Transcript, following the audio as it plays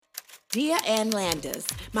Dear Ann Landers,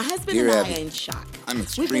 my husband Dear and I Abby, are in shock. I'm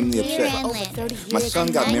extremely We've been upset. together for over 30 years. My son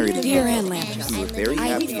got married in Dear April. Ann Landers. We were very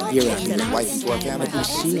happy and Dear happy. Abby, His wife is working but out. we've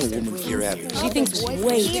seen a woman. Dear Abby. She thinks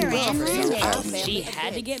way too much of Dear herself. Abby. She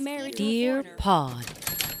had to get married. Dear Pod.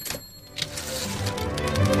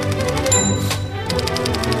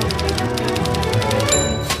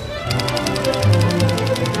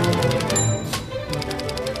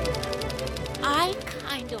 I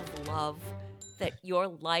kind of love that your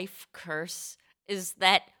life curse is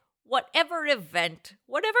that whatever event,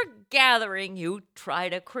 whatever gathering you try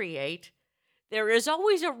to create, there is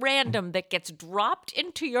always a random that gets dropped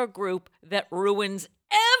into your group that ruins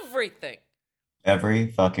everything. Every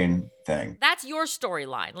fucking thing. That's your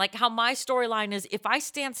storyline. Like how my storyline is if I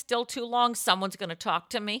stand still too long, someone's going to talk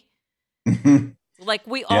to me. Like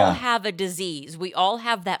we all have a disease. We all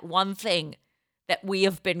have that one thing that we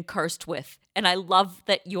have been cursed with. And I love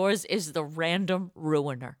that yours is the random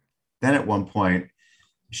ruiner. Then at one point,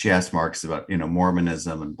 she asked Marcus about,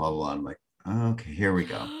 Mormonism and blah, blah, blah. I'm like, okay, here we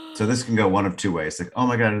go. So this can go one of two ways. Like, oh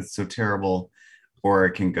my God, it's so terrible. Or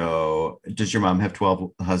it can go, does your mom have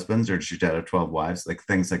 12 husbands or does your dad have 12 wives? Like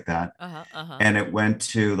things like that. And it went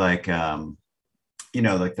to like, like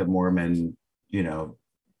the Mormon,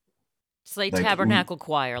 Slate like, Tabernacle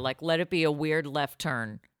Choir, like let it be a weird left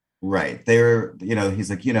turn. Right. They're,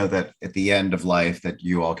 he's like, that at the end of life that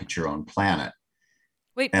you all get your own planet.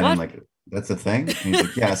 Wait, and what? I'm like, that's a thing? And he's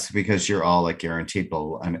like, yes, because you're all like guaranteed.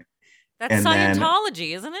 That's and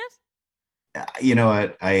Scientology, isn't it? You know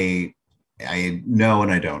what? I know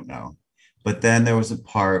and I don't know. But then there was a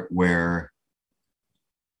part where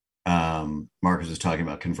Marcus was talking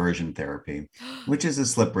about conversion therapy, which is a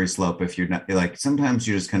slippery slope if you're not like, sometimes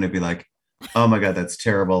you're just going to be like, oh my God, that's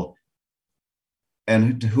terrible.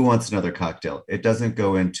 And who wants another cocktail? It doesn't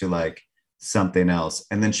go into like something else.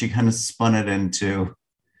 And then she kind of spun it into,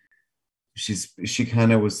 she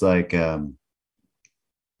kind of was like, that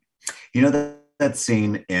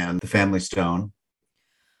scene in The Family Stone.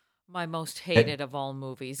 My most hated of all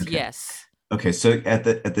movies. Okay. Yes. Okay, so at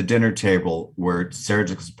the dinner table where Sarah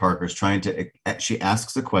Jessica Parker is trying to, she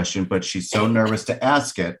asks a question, but she's so nervous to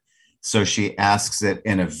ask it. So she asks it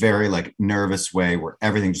in a very like nervous way where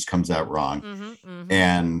everything just comes out wrong.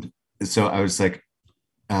 And so I was like,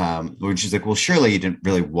 when she's like, well, surely you didn't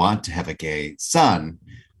really want to have a gay son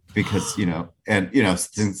because,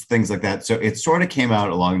 things like that. So it sort of came out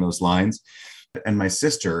along those lines. And my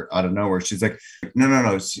sister out of nowhere, she's like,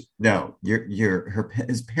 no,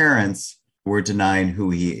 his parents were denying who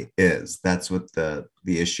he is. That's what the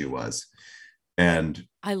issue was. And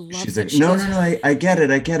I love she's that like, no, I get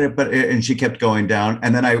it. But, and she kept going down.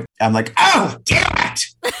 And then I'm like, oh, damn it.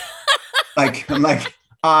 I'm like,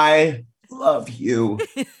 I love you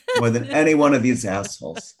more than any one of these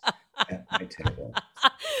assholes at my table.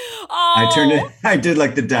 Oh. I did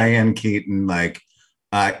like the Diane Keaton, like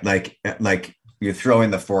you're throwing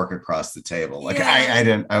the fork across the table. Like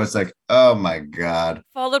I was like, oh my God.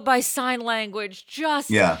 Followed by sign language.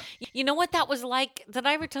 Yeah. You know what that was like? Did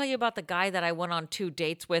I ever tell you about the guy that I went on 2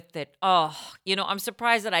 dates with that, I'm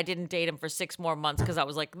surprised that I didn't date him for 6 more months because I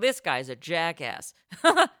was like, this guy's a jackass.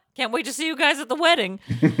 Can't wait to see you guys at the wedding.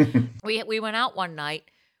 We went out one night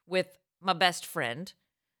with my best friend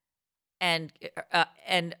and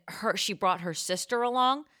she brought her sister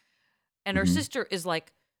along and her sister is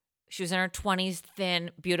like, she was in her 20s,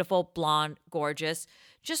 thin, beautiful, blonde, gorgeous,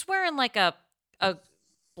 just wearing like a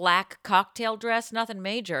black cocktail dress, nothing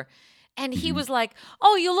major. And he was like,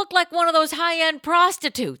 oh, you look like one of those high-end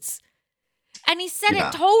prostitutes. And he said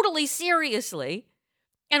it totally seriously.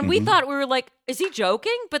 And we thought, we were like, is he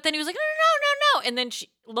joking? But then he was like, no. And then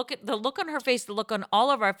the look on her face, the look on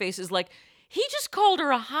all of our faces, like, he just called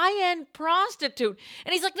her a high-end prostitute.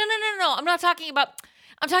 And he's like, no. I'm talking about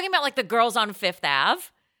like the girls on Fifth Ave.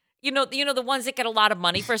 You know, the ones that get a lot of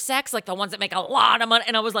money for sex, like the ones that make a lot of money.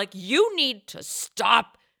 And I was like, you need to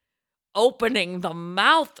stop opening the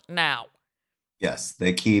mouth now. Yes,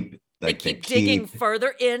 they keep digging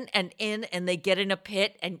further in, and they get in a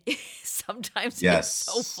pit. And sometimes it's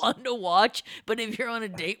so fun to watch. But if you're on a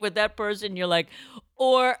date with that person, you're like,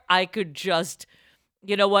 or I could just,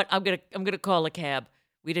 you know what? I'm gonna call a cab.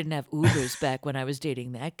 We didn't have Ubers back when I was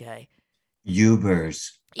dating that guy.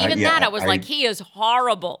 Ubers. I was like, he is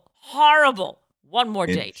horrible. One more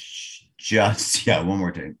date. One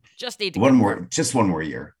more date. Just need to one more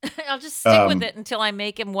year. I'll just stick with it until I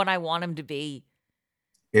make him what I want him to be.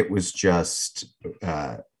 It was just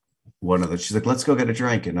one of those. She's like, let's go get a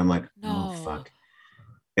drink. And I'm like, no. Oh, fuck.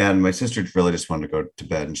 And my sister really just wanted to go to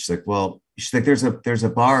bed. And she's like, there's a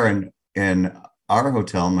bar in our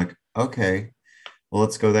hotel. I'm like, okay, well,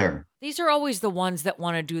 let's go there. These are always the ones that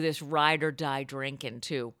want to do this ride or die drinking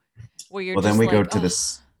too, where you're Well, just then we go like, to "Oh,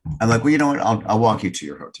 this. I'm like, well, you know what? I'll walk you to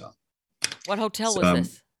your hotel. What hotel So, was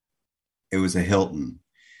this? it was a Hilton.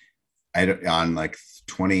 On like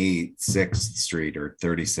 26th Street or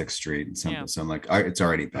 36th Street and something. Yeah. So I'm like, all right, it's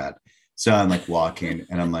already bad. So I'm like walking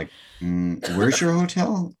and I'm like, where's your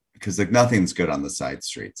hotel? Because like nothing's good on the side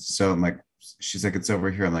streets. So I'm like, she's like, it's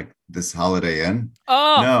over here. I'm like, this Holiday Inn?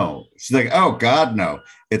 Oh, No. She's like, oh God, no.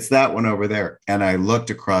 It's that one over there. And I looked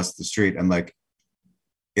across the street. I'm like,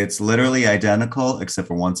 it's literally identical, except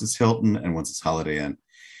for once it's Hilton and once it's Holiday Inn.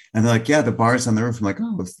 And they're like, yeah, the bar's on the roof. I'm like,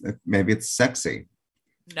 oh, maybe it's sexy.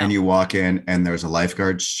 no. And you walk in and there's a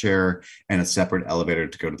lifeguard's chair and a separate elevator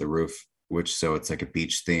to go to the roof, so it's like a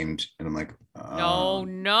beach themed. And I'm like,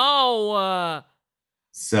 No.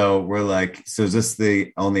 So we're like, so is this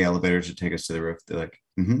the only elevator to take us to the roof? They're like,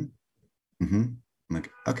 I'm like,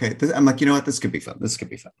 okay. I'm like, you know what? This could be fun.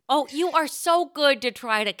 Oh, you are so good to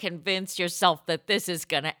try to convince yourself that this is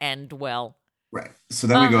going to end well. Right. So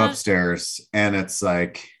then we go Uh-huh. upstairs and it's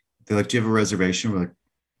like, they're like, do you have a reservation? We're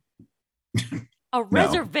like, A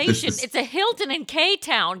reservation. is- It's a Hilton in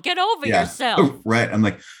K-Town. Get over yourself. Right. I'm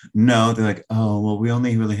like, no. They're like, oh, well, we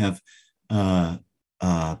only really have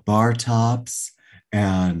bar tops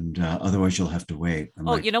and otherwise you'll have to wait. I'm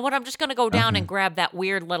Oh, like, you know what? I'm just going to go down and okay. grab that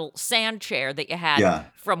weird little sand chair that you had Yeah.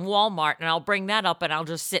 from Walmart, and I'll bring that up, and I'll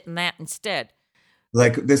just sit in that instead.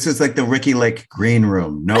 like, this is like the Ricky Lake green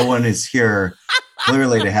room. No one is here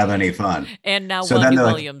clearly to have any fun. And now So then Wendy they're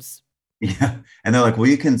like- Williams. Yeah. And they're like, well,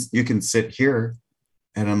 you can sit here.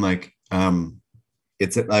 And I'm like,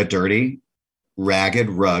 it's a dirty, ragged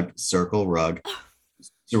rug, circle rug,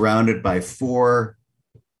 surrounded by 4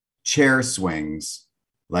 chair swings,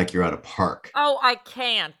 like you're at a park. Oh, I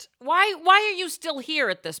can't. Why are you still here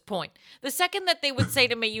at this point? The second that they would say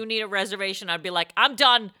to me, you need a reservation, I'd be like, I'm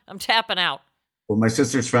done. I'm tapping out. Well, my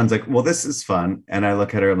sister's friend's like, well, this is fun. And I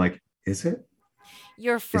look at her, I'm like, is it?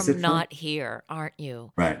 You're it from fun? not here, aren't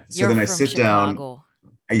you? Right. So You're then I from sit down. Chicago.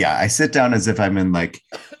 Yeah, I sit down as if I'm in like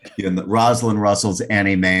the Rosalind Russell's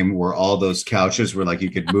Annie Mame, where all those couches were like you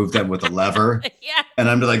could move them with a lever. Yeah. And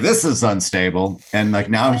I'm like, this is unstable. And like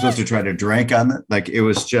now I'm supposed to try to drink on it. Like it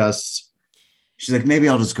was just, she's like, maybe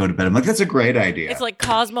I'll just go to bed. I'm like, that's a great idea. It's like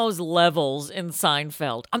Cosmo's levels in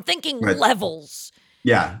Seinfeld. I'm thinking Right. levels.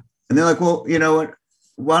 Yeah. And they're like, well, you know what?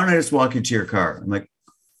 Why don't I just walk you to your car? I'm like,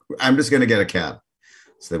 I'm just going to get a cab.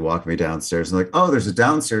 So they walk me downstairs and like, oh, there's a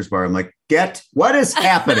downstairs bar. I'm like, what is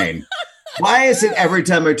happening? Why is it every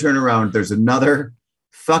time I turn around, there's another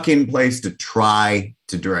fucking place to try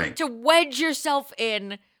to drink? To wedge yourself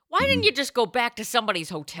in. Why Mm-hmm. didn't you just go back to somebody's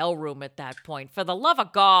hotel room at that point, for the love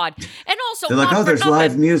of God? And also, They're like, not oh, for there's nothing.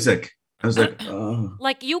 live music. I was like, oh.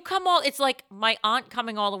 Like you come all, it's like my aunt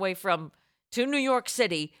coming all the way to New York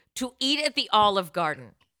City to eat at the Olive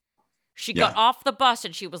Garden. She got Yeah. off the bus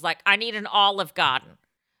and she was like, I need an Olive Garden.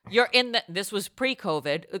 You're this was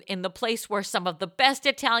pre-COVID, in the place where some of the best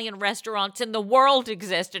Italian restaurants in the world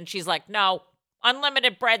exist. And she's like, no,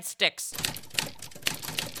 unlimited breadsticks.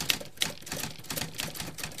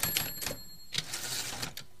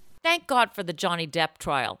 Thank God for the Johnny Depp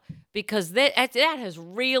trial, because that has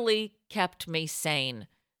really kept me sane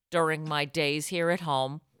during my days here at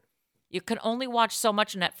home. You can only watch so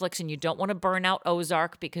much Netflix, and you don't want to burn out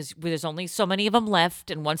Ozark because there's only so many of them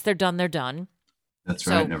left, and once they're done, they're done. That's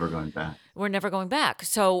So- right. Never going back. We're never going back.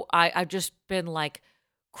 So I've just been like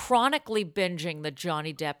chronically binging the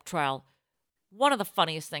Johnny Depp trial. One of the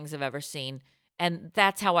funniest things I've ever seen. And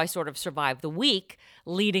that's how I sort of survived the week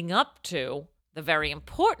leading up to the very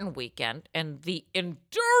important weekend and the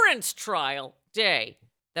endurance trial day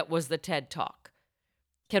that was the TED Talk.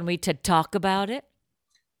 Can we TED Talk about it?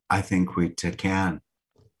 I think we can.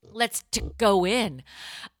 Let's go in.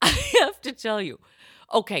 I have to tell you.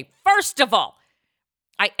 Okay, first of all,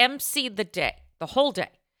 I emceed the whole day.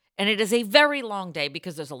 And it is a very long day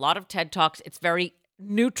because there's a lot of TED Talks. It's very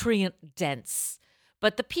nutrient dense.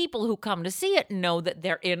 But the people who come to see it know that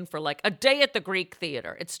they're in for like a day at the Greek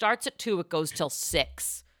Theater. It starts at 2, it goes till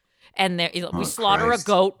 6. And we slaughter Christ. a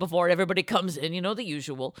goat before everybody comes in, the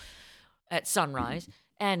usual, at sunrise.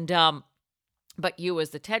 And but you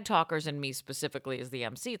as the TED Talkers and me specifically as the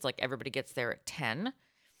MC, it's like everybody gets there at 10.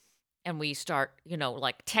 And we start,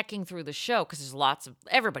 like teching through the show because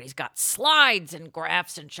everybody's got slides and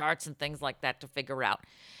graphs and charts and things like that to figure out.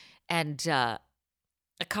 And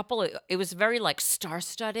it was very like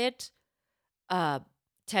star-studded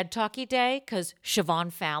TED Talky day because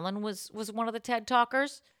Siobhan Fallon was one of the TED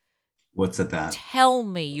Talkers. What's at that? Tell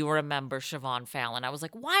me you remember Siobhan Fallon. I was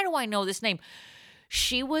like, why do I know this name?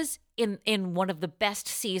 She was in one of the best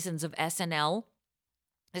seasons of SNL.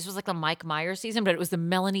 This was like the Mike Myers season, but it was the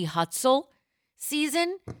Melanie Hutzel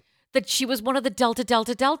season that she was one of the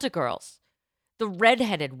Delta girls, the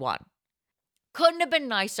redheaded one. Couldn't have been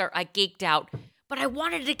nicer. I geeked out, but I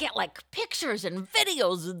wanted to get like pictures and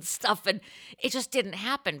videos and stuff, and it just didn't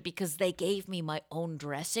happen because they gave me my own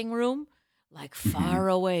dressing room, like far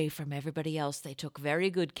away from everybody else. They took very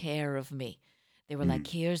good care of me. They were like,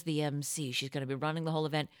 here's the MC. She's going to be running the whole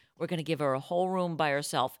event. We're going to give her a whole room by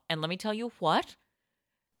herself. And let me tell you what?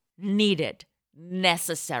 Needed,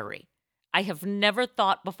 necessary. I have never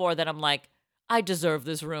thought before that I'm like, I deserve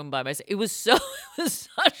this room by myself. It was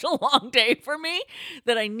such a long day for me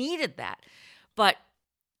that I needed that. But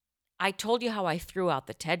I told you how I threw out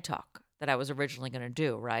the TED Talk that I was originally going to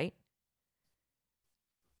do, right?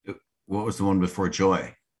 What was the one before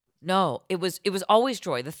Joy? No, it was always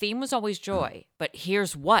joy. The theme was always joy. But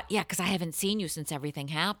here's what. Yeah, because I haven't seen you since everything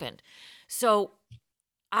happened. So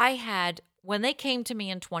I had, when they came to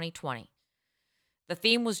me in 2020, the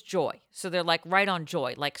theme was joy. So they're like right on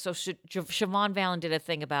joy. Like, so Siobhan Vallon did a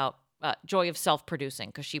thing about joy of self-producing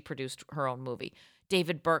because she produced her own movie.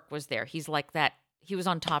 David Burke was there. He's like that. He was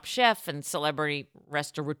on Top Chef and Celebrity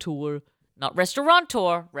Restaurateur. Not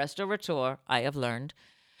restaurateur, restaurateur, I have learned.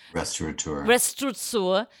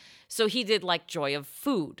 Restaurateur. So he did like joy of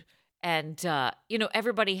food. And,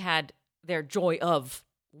 everybody had their joy of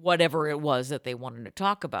whatever it was that they wanted to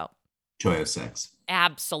talk about. Joy of sex.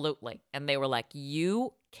 Absolutely. And they were like,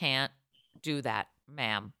 you can't do that,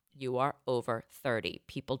 ma'am. You are over 30.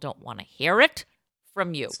 People don't want to hear it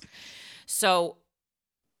from you. So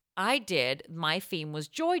my theme was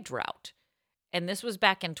joy drought. And this was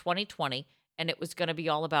back in 2020. And it was going to be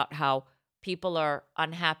all about how people are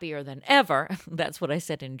unhappier than ever. That's what I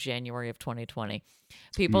said in January of 2020.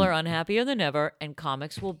 People are unhappier than ever, and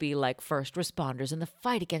comics will be like first responders in the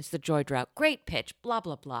fight against the joy drought. Great pitch, blah,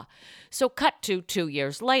 blah, blah. So cut to 2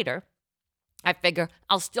 years later, I figure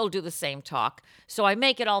I'll still do the same talk. So I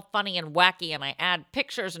make it all funny and wacky, and I add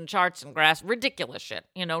pictures and charts and graphs, ridiculous shit,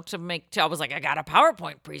 I was like, I got a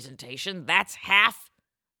PowerPoint presentation. That's half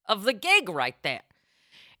of the gig right there.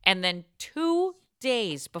 And then 2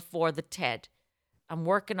 days before the TED, I'm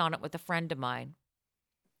working on it with a friend of mine,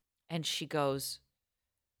 and she goes,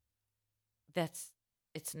 this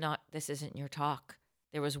isn't your talk.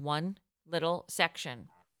 There was one little section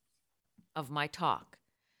of my talk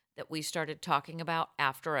that we started talking about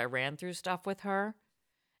after I ran through stuff with her,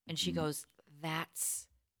 and she goes, that's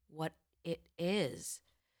what it is.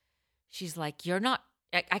 She's like, you're not,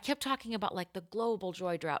 I kept talking about like the global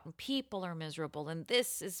joy drought and people are miserable and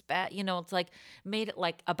this is bad. It's like made it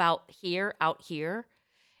like about here, out here.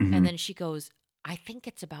 Mm-hmm. And then she goes, I think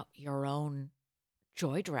it's about your own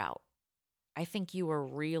joy drought. I think you were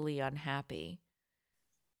really unhappy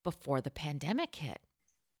before the pandemic hit.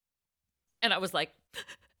 And I was like,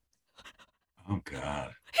 oh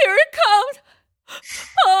God, here it comes.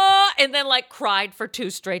 And then like cried for 2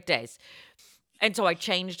 straight days. And so I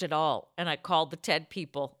changed it all, and I called the TED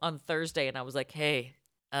people on Thursday, and I was like, hey,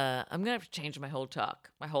 I'm going to have to change my whole talk,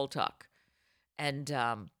 and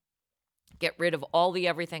get rid of all the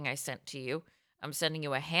everything I sent to you. I'm sending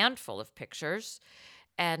you a handful of pictures,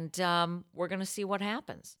 and we're going to see what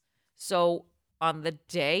happens. So on the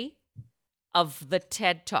day of the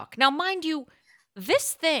TED Talk, now, mind you,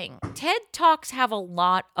 this thing, TED Talks have a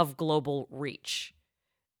lot of global reach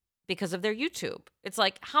because of their YouTube. It's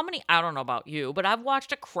like, I don't know about you, but I've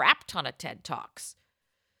watched a crap ton of TED Talks,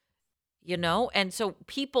 and so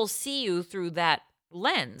people see you through that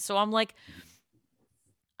lens. So I'm like,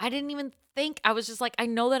 I didn't even think, I was just like, I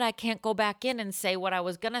know that I can't go back in and say what I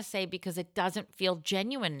was going to say because it doesn't feel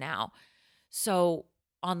genuine now. So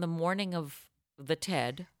on the morning of the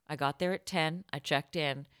TED, I got there at 10, I checked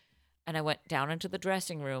in, and I went down into the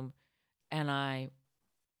dressing room, and I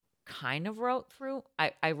kind of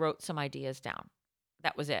I wrote some ideas down.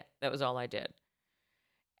 That was it. That was all I did.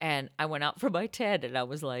 And I went out for my TED, and I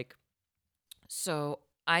was like, so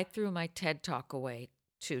I threw my TED Talk away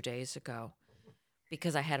 2 days ago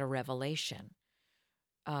because I had a revelation.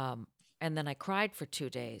 And then I cried for 2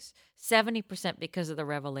 days, 70% because of the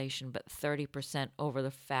revelation, but 30% over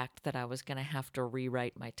the fact that I was going to have to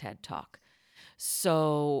rewrite my TED Talk.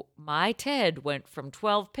 So my TED went from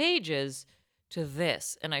 12 pages to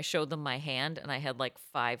this, and I showed them my hand, and I had like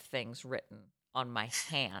 5 things written on my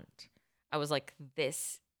hand. I was like,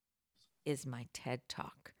 this is my TED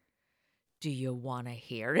Talk. Do you want to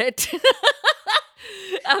hear it?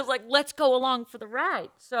 I was like, let's go along for the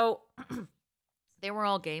ride. So they were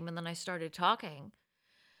all game, and then I started talking.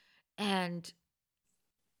 And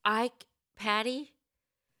Patty,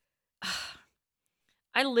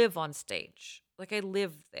 I live on stage. Like I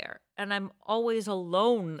live there, and I'm always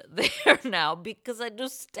alone there now because I do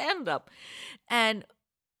stand up. And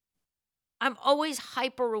I'm always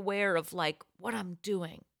hyper aware of like what I'm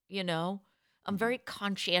doing, you know? I'm very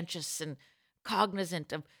conscientious and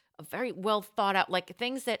cognizant of very well thought out, like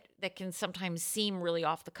things that can sometimes seem really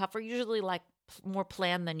off the cuff are usually like more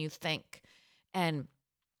planned than you think. And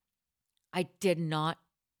I did not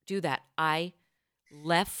do that. I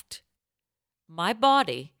left my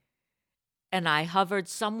body and I hovered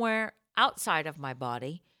somewhere outside of my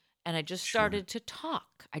body and I just started to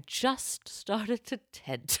talk. I just started to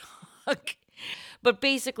TED Talk. But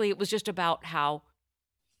basically, it was just about how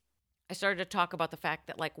I started to talk about the fact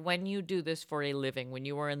that, like, when you do this for a living, when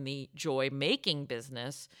you are in the joy making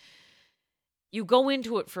business, you go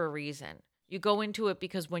into it for a reason. You go into it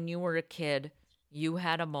because when you were a kid, you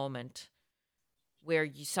had a moment where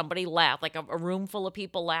somebody laughed, like a room full of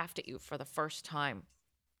people laughed at you for the first time.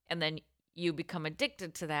 And then you become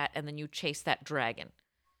addicted to that, and then you chase that dragon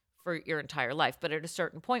for your entire life. But at a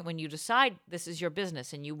certain point, when you decide this is your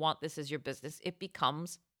business and you want this as your business, it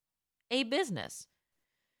becomes a business.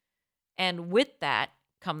 And with that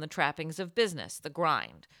come the trappings of business, the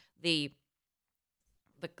grind, the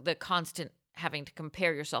constant having to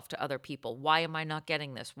compare yourself to other people. Why am I not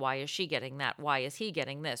getting this? Why is she getting that? Why is he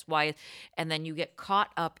getting this? And then you get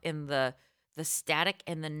caught up in the static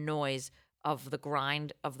and the noise of the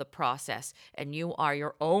grind of the process. And you are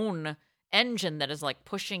your own engine that is like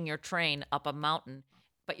pushing your train up a mountain.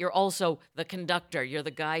 But you're also the conductor. You're the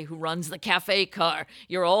guy who runs the cafe car.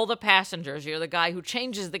 You're all the passengers. You're the guy who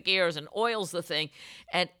changes the gears and oils the thing.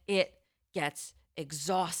 And it gets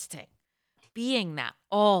exhausting being that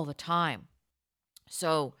all the time.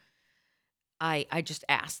 So I just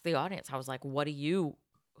asked the audience. I was like, what do you,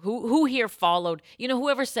 who here followed,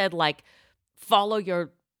 whoever said like, follow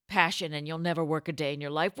your passion and you'll never work a day in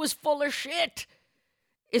your life was full of shit.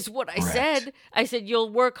 Is what I said. I said, you'll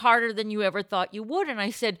work harder than you ever thought you would. And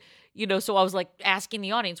I said, so I was like asking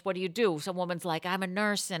the audience, what do you do? Some woman's like, I'm a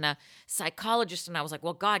nurse and a psychologist. And I was like,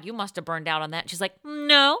 well, God, you must have burned out on that. And she's like,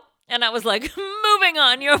 no. And I was like, moving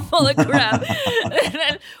on, you're full of crap. And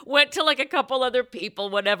then went to like a couple other people,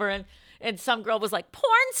 whatever. And some girl was like,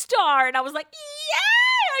 porn star. And I was like,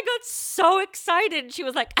 yeah, I got so excited. And she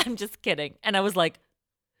was like, I'm just kidding. And I was like,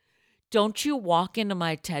 don't you walk into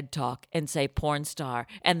my TED Talk and say porn star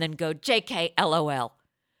and then go JK LOL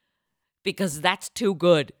because that's too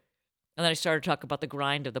good. And then I started talking about the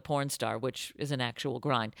grind of the porn star, which is an actual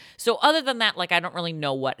grind. So other than that, like, I don't really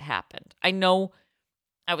know what happened. I know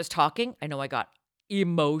I was talking. I know I got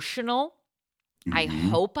emotional. Mm-hmm. I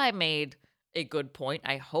hope I made a good point.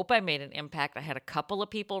 I hope I made an impact. I had a couple of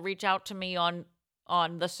people reach out to me on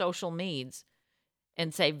the social medias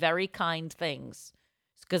and say very kind things,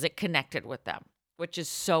 because it connected with them, which is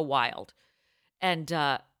so wild. And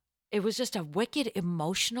it was just a wicked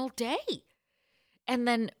emotional day. And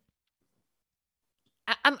then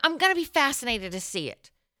I'm going to be fascinated to see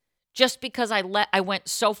it, just because I went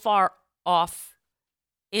so far off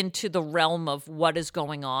into the realm of what is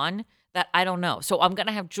going on that I don't know. So I'm going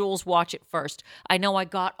to have Jules watch it first. I know I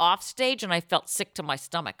got off stage and I felt sick to my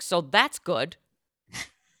stomach. So that's good.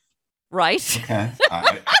 Right? Okay.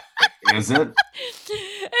 Is it? And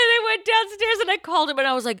I went downstairs and I called him and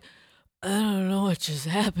I was like, I don't know what just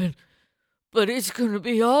happened, but it's going to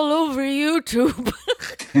be all over YouTube.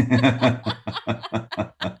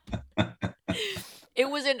 It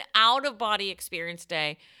was an out-of-body experience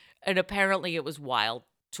day, and apparently it was wild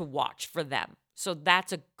to watch for them. So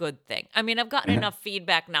that's a good thing. I mean, I've gotten enough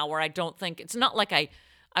feedback now where I don't think, it's not like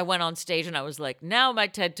I went on stage and I was like, now my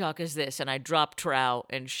TED Talk is this, and I dropped trow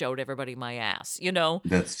and showed everybody my ass,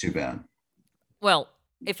 That's too bad. Well,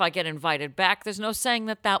 if I get invited back, there's no saying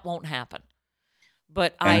that won't happen.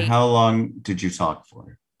 But how long did you talk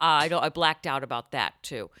for? I blacked out about that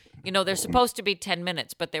too. They're supposed to be 10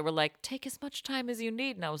 minutes, but they were like, take as much time as you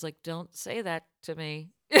need. And I was like, don't say that to me,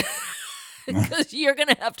 because you're going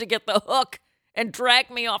to have to get the hook and drag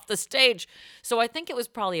me off the stage. So I think it was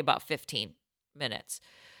probably about 15 minutes.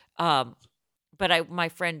 But my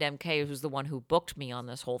friend MK, who's the one who booked me on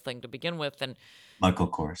this whole thing to begin with, and Michael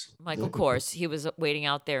Kors, he was waiting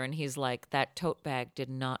out there, and he's like, that tote bag did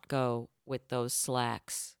not go with those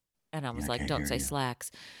slacks. And I was like, don't say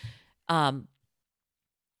slacks.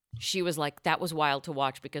 She was like, that was wild to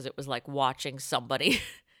watch, because it was like watching somebody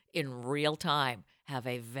in real time have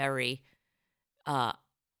a very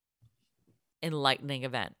enlightening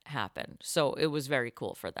event happen. So it was very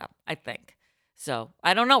cool for them, I think. So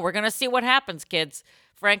I don't know. We're going to see what happens, kids.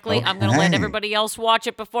 Frankly, I'm going to let everybody else watch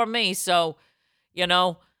it before me. So,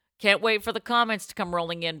 Can't wait for the comments to come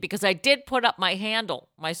rolling in because I did put up my handle,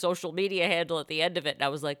 my social media handle at the end of it. And I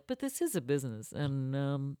was like, but this is a business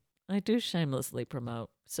and I do shamelessly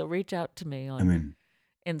promote. So reach out to me on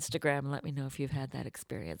Instagram and let me know if you've had that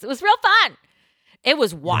experience. It was real fun. It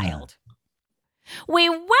was wild. Yeah. We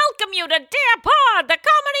welcome you to Dear Pod, the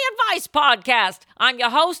Comedy Advice Podcast. I'm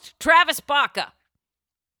your host, Travis Baca.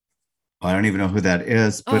 I don't even know who that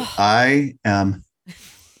is, but I am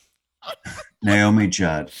Naomi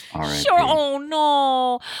Judd. All right. Sure. Oh,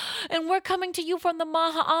 no. And we're coming to you from the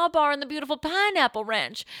Maha Bar in the beautiful Pineapple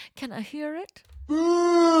Ranch. Can I hear it?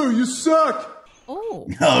 Boo! You suck! Oh.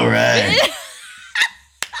 All right.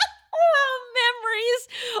 Memories.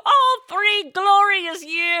 All 3 glorious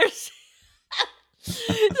years.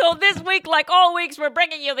 So this week, like all weeks, we're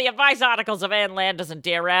bringing you the advice articles of Ann Landis and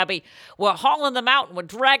Dear Abby. We're hauling them out and we're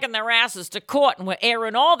dragging their asses to court and we're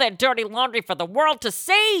airing all their dirty laundry for the world to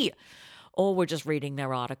see. Or we're just reading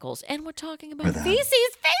their articles and we're talking about feces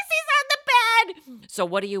on the bed. So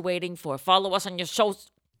what are you waiting for? Follow us on your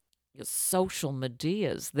social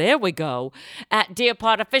medias. There we go. At Dear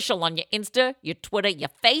Pod Official on your Insta, your Twitter, your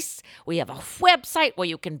Face. We have a website where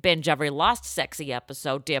you can binge every lost sexy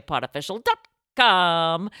episode,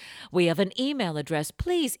 dearpodofficial.com. We have an email address.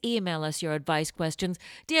 Please email us your advice questions,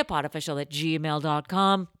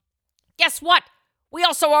 dearpodofficial@gmail.com. Guess what? We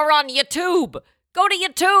also are on YouTube. Go to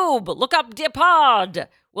YouTube. Look up Dear Pod.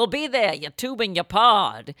 We'll be there. You're tubing your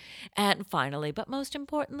pod. And finally, but most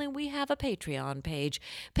importantly, we have a Patreon page,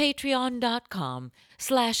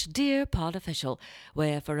 patreon.com/DearPodOfficial,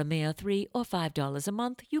 where for a mere $3 or $5 a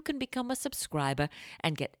month, you can become a subscriber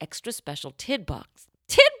and get extra special tidbits.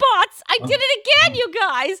 Tidbots! I did it again, you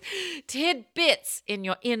guys! Tidbits in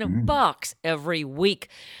your inbox every week.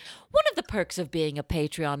 One of the perks of being a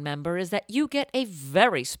Patreon member is that you get a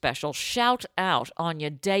very special shout out on your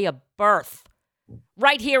day of birth.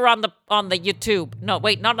 Right here on the YouTube. No,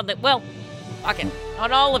 wait, not on the, well, fuck it,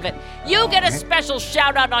 on all of it. You get a special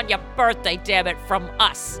shout out on your birthday, damn it, from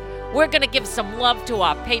us. We're going to give some love to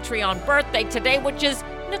our Patreon birthday today, which is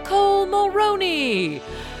Nicole Mulroney.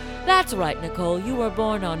 That's right, Nicole. You were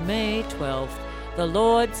born on May 12th. The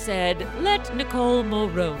Lord said, let Nicole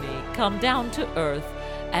Mulroney come down to earth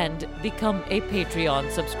and become a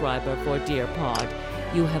Patreon subscriber for Dear Pod.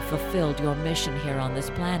 You have fulfilled your mission here on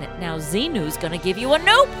this planet. Now Xenu's going to give you a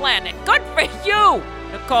new planet. Good for you,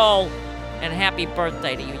 Nicole. And happy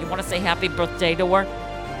birthday to you. You want to say happy birthday to her?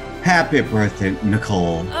 Happy birthday,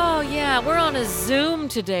 Nicole. Oh, yeah, we're on a Zoom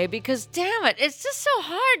today because, damn it, it's just so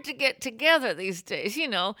hard to get together these days, you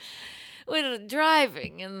know, with the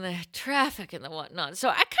driving and the traffic and the whatnot. So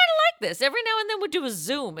I kind of like this. Every now and then we'll do a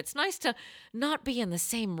Zoom. It's nice to not be in the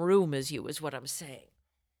same room as you, is what I'm saying.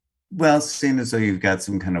 Well, seeing as though you've got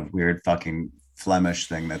some kind of weird fucking Flemish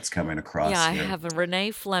thing that's coming across. Yeah, here. I have a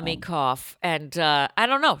Renee Flemmy cough, and I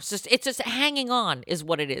don't know. It's just hanging on is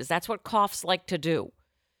what it is. That's what coughs like to do.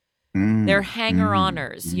 They're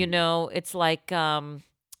hanger-oners, you know. It's like,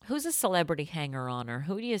 who's a celebrity hanger-oner?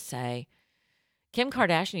 Who do you say? Kim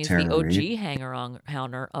Kardashian is the OG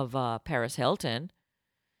hanger-oner of Paris Hilton.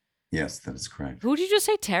 Yes, that is correct. Who did you just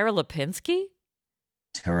say? Tara Lipinski?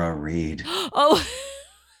 Tara Reid. Oh,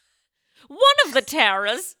 one of the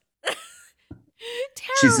Taras.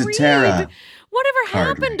 She's a Reid. Tara. Whatever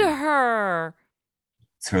happened to her?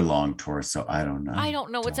 It's her long torso. I don't know. I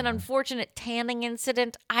don't know. It's an unfortunate tanning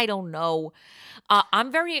incident. I don't know.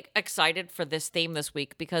 I'm very excited for this theme this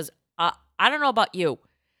week because I don't know about you.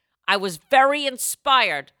 I was very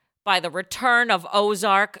inspired by the return of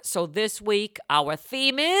Ozark. So this week, our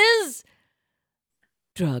theme is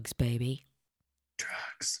drugs, baby.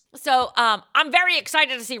 Drugs. So I'm very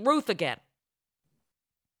excited to see Ruth again.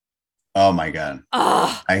 Oh, my God.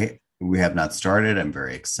 We have not started. I'm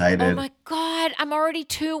very excited. Oh, my God. I'm already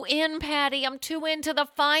 2 in, Patty. I'm 2 into the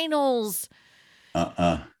finals.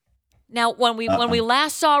 Now, when we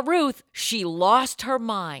last saw Ruth, she lost her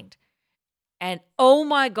mind. And, oh,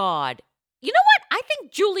 my God. You know what? I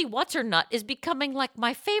think Julie What's-Her-Nut is becoming, like,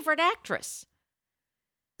 my favorite actress.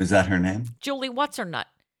 Is that her name? Julie What's-Her-Nut.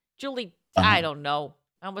 Julie, I don't know.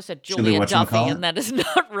 I almost said Julie Julia Duffy, and that is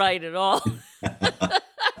not right at all.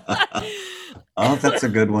 Oh, that's a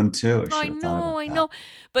good one, too. I know.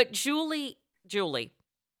 But Julie,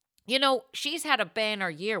 you know, she's had a banner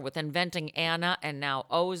year with Inventing Anna and now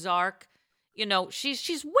Ozark. You know,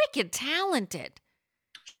 she's wicked talented.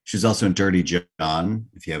 She's also in Dirty John,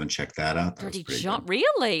 if you haven't checked that out. Dirty John?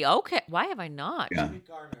 Really? Okay. Why have I not? Yeah.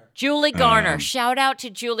 Julie Garner. Shout out to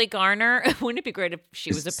Julie Garner. Wouldn't it be great if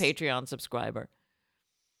she was a Patreon subscriber?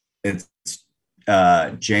 It's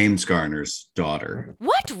James Garner's daughter.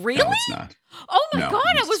 What? Really? No, it's not. Oh my No, God!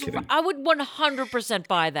 I'm just kidding. I would 100%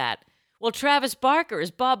 buy that. Well, Travis Barker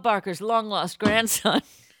is Bob Barker's long lost grandson.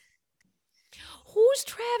 Who's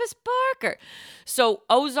Travis Barker? So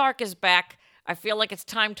Ozark is back. I feel like it's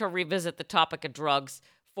time to revisit the topic of drugs,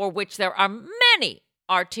 for which there are many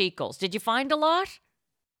articles. Did you find a lot?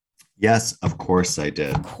 Yes, of course I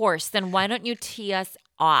did. Of course. Then why don't you tee us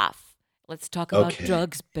off? Let's talk about Okay.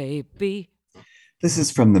 drugs, baby. This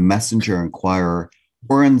is from the Messenger Inquirer,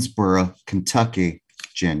 Owensboro, Kentucky,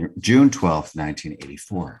 June 12th,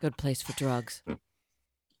 1984. Good place for drugs.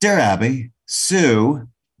 Dear Abby, Sue,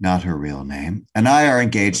 not her real name, and I are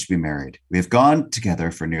engaged to be married. We have gone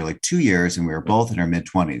together for nearly 2 years, and we are both in our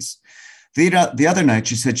mid-20s. The other night,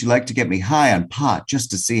 she said she'd like to get me high on pot just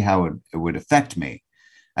to see how it would affect me.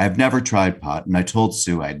 I have never tried pot, and I told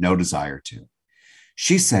Sue I had no desire to.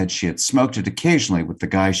 She said she had smoked it occasionally with the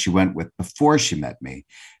guy she went with before she met me,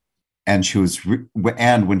 and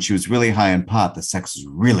when she was really high on pot, the sex was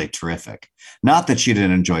really terrific. Not that she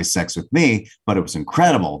didn't enjoy sex with me, but it was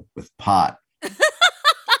incredible with pot.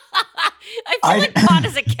 I feel like pot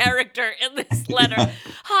is a character in this letter.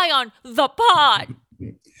 High on the pot.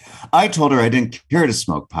 I told her I didn't care to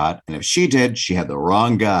smoke pot, and if she did, she had the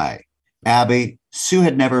wrong guy. Abby, Sue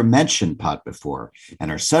had never mentioned pot before,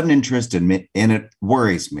 and her sudden interest in it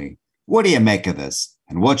worries me. What do you make of this?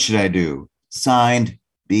 And what should I do? Signed,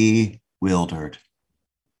 Bewildered.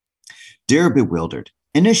 Dear Bewildered,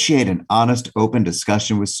 initiate an honest, open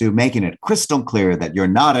discussion with Sue, making it crystal clear that you're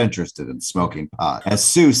not interested in smoking pot. As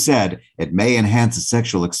Sue said, it may enhance a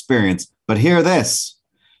sexual experience, but hear this.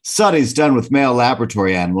 Studies done with male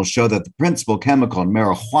laboratory animals show that the principal chemical in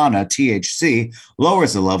marijuana, THC,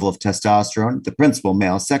 lowers the level of testosterone, the principal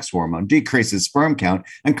male sex hormone, decreases sperm count,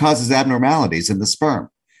 and causes abnormalities in the sperm.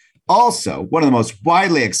 Also, one of the most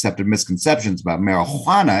widely accepted misconceptions about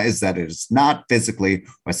marijuana is that it is not physically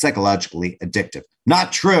or psychologically addictive.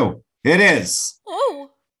 Not true. It is. Oh.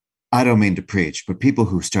 I don't mean to preach, but people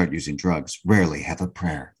who start using drugs rarely have a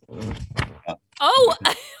prayer. Oh,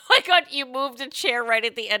 my God, you moved a chair right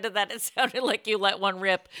at the end of that. It sounded like you let one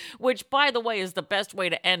rip, which, by the way, is the best way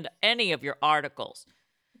to end any of your articles.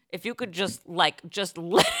 If you could just let So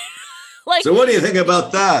what do you think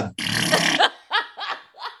about that?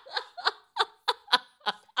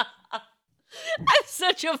 I'm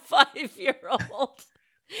such a 5-year-old.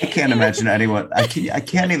 I can't imagine anyone. I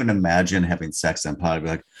can't even imagine having sex on pot. I'd be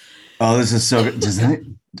like, oh, this is so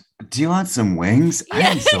good. Do you want some wings? I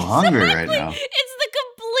am so hungry right now. It's the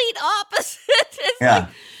complete opposite. It's Yeah. like,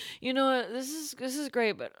 you know what, this is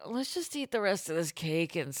great, but let's just eat the rest of this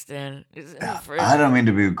cake instead. It's in the fridge. I don't mean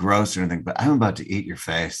to be gross or anything, but I'm about to eat your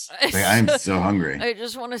face. Like, I'm so hungry. I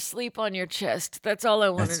just want to sleep on your chest. That's all I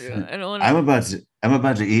want to do. I don't want I'm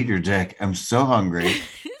about to eat your dick. I'm so hungry.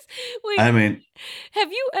 Wait, I mean,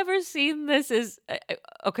 have you ever seen this?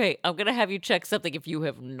 Okay, I'm gonna have you check something if you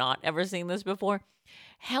have not ever seen this before.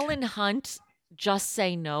 Helen Hunt's "Just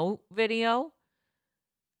Say No" video.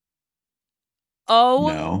 Oh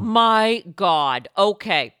No. my God.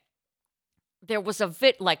 Okay. There was a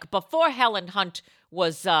before Helen Hunt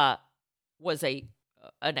was an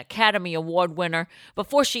Academy Award winner,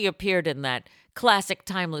 before she appeared in that classic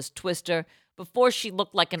timeless Twister, before she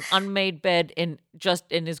looked like an unmade bed in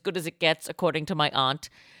As Good as It Gets, according to my aunt,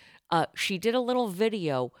 she did a little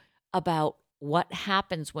video about what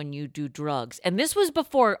happens when you do drugs. And this was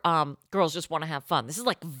before Girls Just Want to Have Fun. This is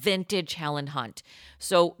like vintage Helen Hunt.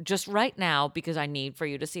 So just right now, because I need for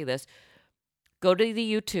you to see this, go to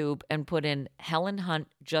the YouTube and put in Helen Hunt,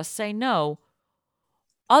 Just Say No,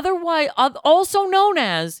 otherwise also known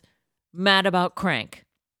as Mad About Crank.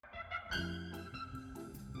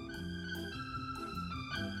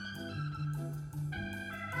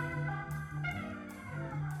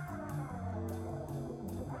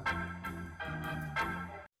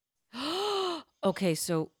 Okay,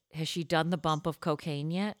 so has she done the bump of cocaine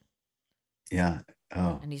yet? yeah.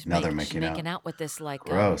 Oh, And he's now they're she's making making out. out with this like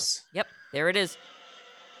Gross. Yep, there it is.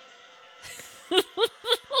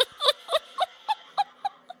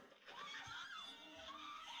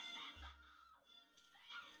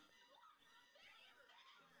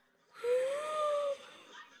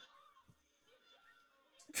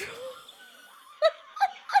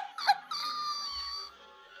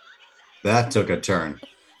 That took a turn.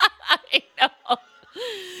 I know.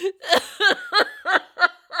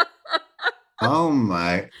 Oh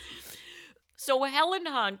my. So Helen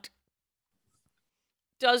Hunt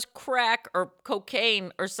does crack or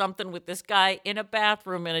cocaine or something with this guy in a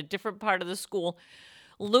bathroom in a different part of the school,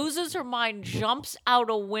 loses her mind, jumps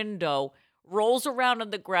out a window, rolls around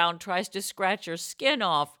on the ground, tries to scratch her skin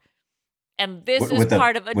off, And this With- is with a-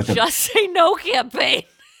 part of a with a- Just Say No campaign.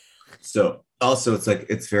 So also it's like,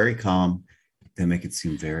 it's very calm. They make it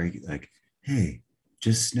seem very like, hey,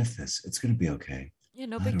 just sniff this. It's going to be okay. Yeah,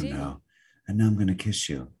 no I big don't deal. know. And now I'm going to kiss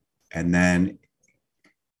you. And then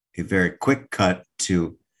a very quick cut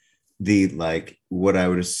to the, like, what I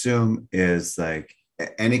would assume is like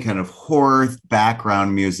any kind of horror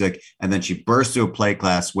background music. And then she bursts through a plate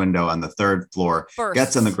glass window on the third floor,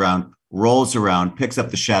 gets on the ground, rolls around, picks up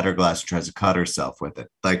the shattered glass, and tries to cut herself with it.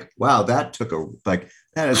 Like, wow, that took a, like,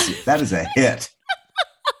 that is a hit.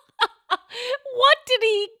 What did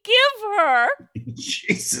he give her?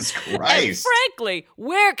 Jesus And Christ. frankly,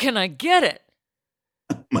 where can I get it?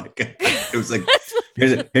 Oh my God. It was like,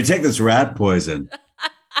 here, take this rat poison.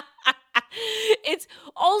 It's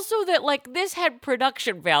also that, like, this had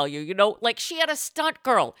production value, you know? Like, she had a stunt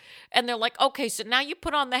girl. And they're like, okay, so now you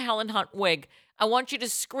put on the Helen Hunt wig. I want you to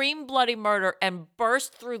scream bloody murder and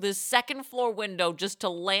burst through this second floor window just to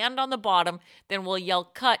land on the bottom. Then we'll yell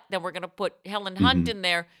cut. Then we're going to put Helen Hunt in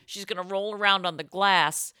there. She's going to roll around on the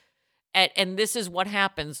glass. And this is what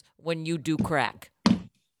happens when you do crack.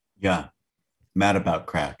 Yeah. Mad about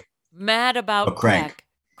crack. Mad about Oh, crank.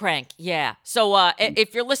 Crank, yeah. So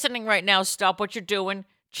if you're listening right now, stop what you're doing,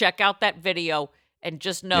 check out that video, and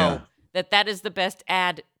just know that is the best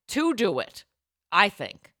ad to do it, I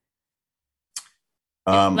think.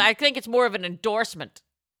 I think it's more of an endorsement.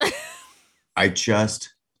 I can't.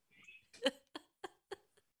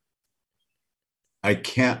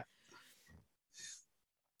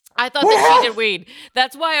 I thought that she did weed.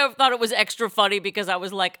 That's why I thought it was extra funny, because I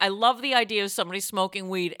was like, I love the idea of somebody smoking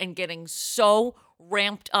weed and getting so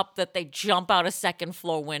ramped up that they jump out a second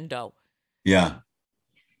floor window. Yeah.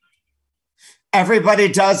 Everybody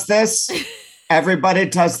does this. Everybody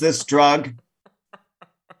does this drug.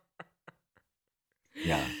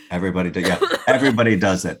 Yeah. Everybody does. Yeah. Everybody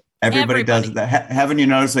does it. Everybody does it. Haven't you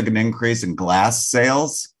noticed like an increase in glass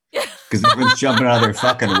sales? Because everyone's jumping out of their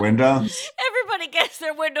fucking windows. Everybody gets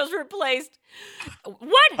their windows replaced.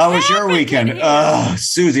 What? Oh, it was your happened weekend. here?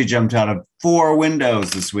 Susie jumped out of 4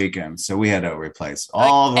 windows this weekend, so we had to replace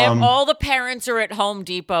all of them. And all the parents are at Home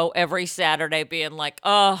Depot every Saturday being like,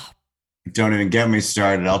 oh, Don't even get me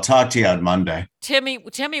started. I'll talk to you on Monday.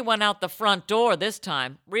 Timmy went out the front door this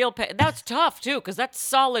time. That's tough, too, because that's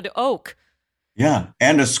solid oak. Yeah,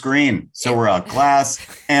 and a screen. So we're out glass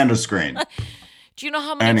and a screen. Do you know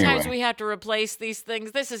how many times Anyway. we have to replace these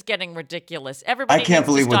things? This is getting ridiculous. Everybody I can't needs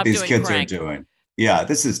to believe what stop these doing kids crank. are doing. Yeah,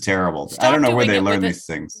 this is terrible. I Stop don't know where doing they it learn with these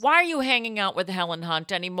things. Why are you hanging out with Helen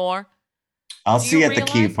Hunt anymore? I'll Do see you you at the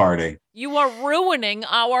key realize- party. You are ruining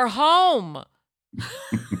our home.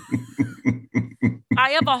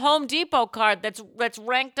 I have a Home Depot card that's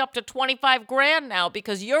ranked up to 25 grand now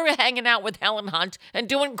because you're hanging out with Helen Hunt and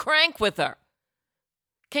doing crank with her.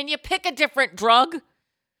 Can you pick a different drug?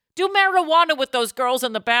 Do marijuana with those girls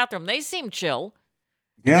in the bathroom. They seem chill.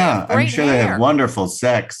 Yeah, I'm great sure they hair. have wonderful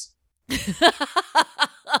sex.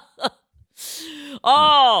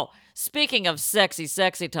 Oh, speaking of sexy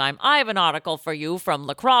time, I have an article for you from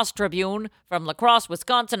La Crosse Tribune from La Crosse,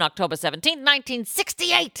 Wisconsin, October 17,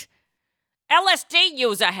 1968. LSD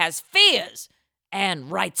user has fears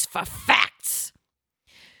and writes for facts.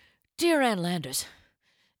 Dear Ann Landers,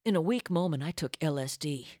 in a weak moment, I took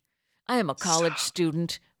LSD. I am a college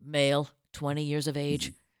student, male, 20 years of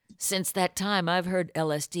age. Since that time, I've heard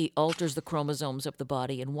LSD alters the chromosomes of the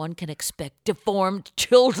body, and one can expect deformed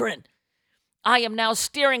children. I am now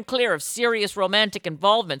steering clear of serious romantic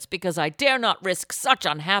involvements because I dare not risk such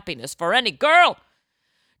unhappiness for any girl.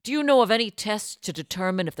 Do you know of any tests to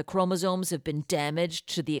determine if the chromosomes have been damaged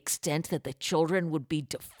to the extent that the children would be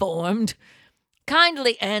deformed?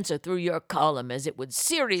 Kindly answer through your column, as it would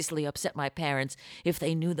seriously upset my parents if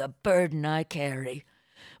they knew the burden I carry.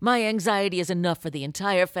 My anxiety is enough for the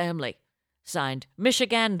entire family. Signed,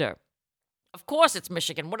 Michigander. Of course it's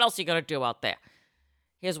Michigan. What else are you going to do out there?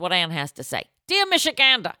 Here's what Ann has to say. Dear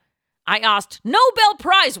Michigander, I asked Nobel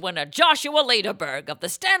Prize winner Joshua Lederberg of the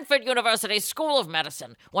Stanford University School of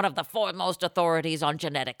Medicine, one of the foremost authorities on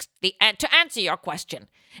genetics, to answer your question.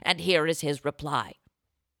 And here is his reply.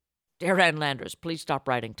 Dear Ann Landers, please stop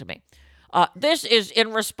writing to me. This is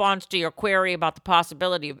in response to your query about the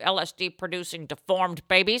possibility of LSD producing deformed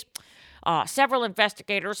babies. Several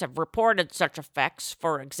investigators have reported such effects.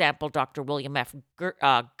 For example, Dr. William F.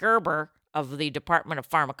 Gerber of the Department of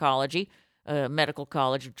Pharmacology, Medical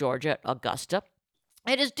College of Georgia at Augusta.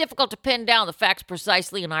 It is difficult to pin down the facts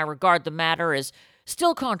precisely, and I regard the matter as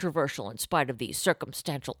still controversial in spite of the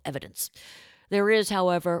circumstantial evidence. There is,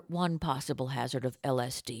 however, one possible hazard of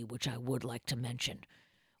LSD which I would like to mention.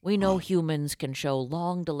 We know humans can show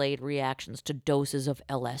long-delayed reactions to doses of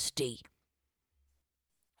LSD.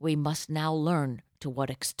 We must now learn to what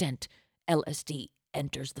extent LSD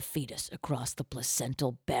enters the fetus across the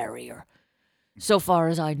placental barrier. So far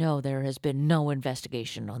as I know, there has been no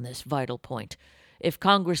investigation on this vital point. If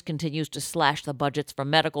Congress continues to slash the budgets for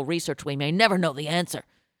medical research, we may never know the answer.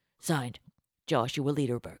 Signed, Joshua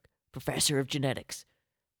Lederberg, Professor of Genetics.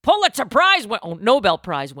 Pulitzer Prize Nobel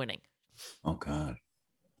Prize winning. Oh, God.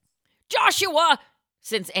 Joshua!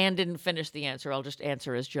 Since Ann didn't finish the answer, I'll just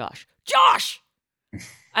answer as Josh. Josh!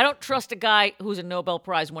 I don't trust a guy who's a Nobel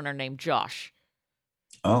Prize winner named Josh.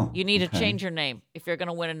 Oh. You need to change your name if you're going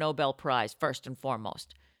to win a Nobel Prize, first and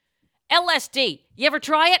foremost. LSD. You ever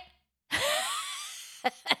try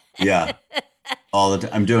it? Yeah. All the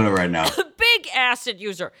time. I'm doing it right now. Big acid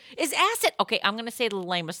user. Is acid... Okay, I'm going to say the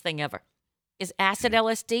lamest thing ever. Is acid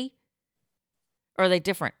LSD? Or are they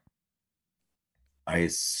different? I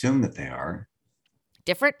assume that they are.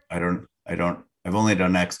 Different? I've only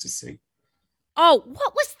done ecstasy. Oh,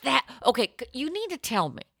 what was that? Okay, you need to tell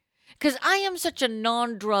me. Because I am such a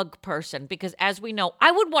non-drug person. Because as we know,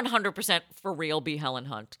 I would 100% for real be Helen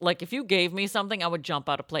Hunt. Like, if you gave me something, I would jump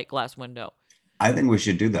out a plate glass window. I think we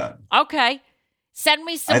should do that. Okay. Send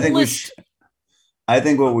me some I think list. I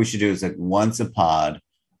think what we should do is like once a pod,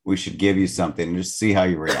 we should give you something and just see how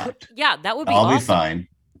you react. Yeah, that would be I'll awesome. be fine.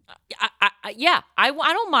 I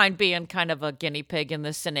don't mind being kind of a guinea pig in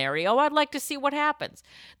this scenario. I'd like to see what happens.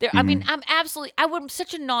 I mean, I'm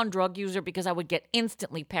such a non-drug user because I would get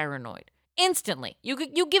instantly paranoid. Instantly.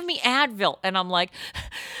 You give me Advil and I'm like,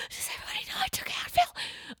 does everybody know I took Advil?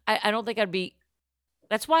 I don't think I'd be.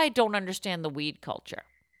 That's why I don't understand the weed culture.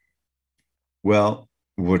 Well,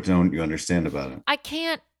 what don't you understand about it? I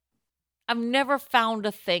can't. I've never found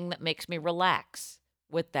a thing that makes me relax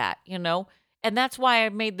with that, you know? And that's why I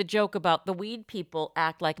made the joke about the weed people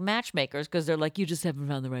act like matchmakers because they're like, you just haven't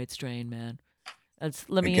found the right strain, man.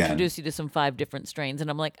 Let me introduce you to some 5 different strains. And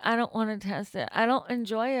I'm like, I don't want to test it. I don't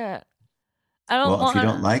enjoy it. If you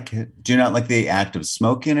don't like it, do you not like the act of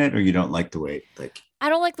smoking it, or you don't like the way, like? I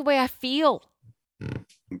don't like the way I feel.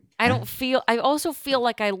 I also feel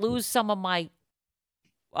like I lose some of my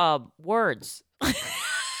words.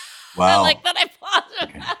 Wow. Like that I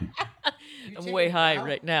pause. I'm way high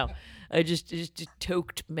right now. I just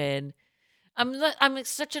toked, man. I'm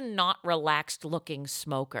such a not relaxed looking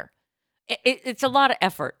smoker. It's a lot of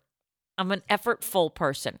effort. I'm an effortful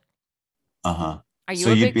person. Uh-huh. Are you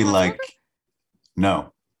so a you'd big be pot like, smoker?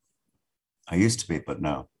 No. I used to be, but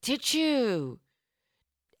no. Did you?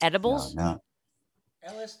 Edibles? No.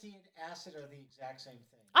 LSD and acid are the exact same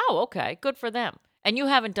thing. Oh, okay. Good for them. And you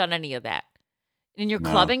haven't done any of that. In your No.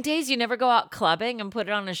 clubbing days, you never go out clubbing and put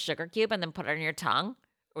it on a sugar cube and then put it on your tongue?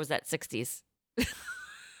 Or was that 60s?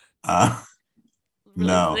 No.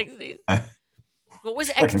 60s. What was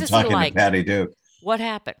I'm ecstasy talking like? to Patty Duke. What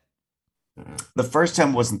happened? The first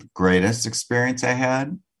time wasn't the greatest experience I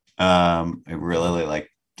had. I really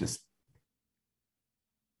just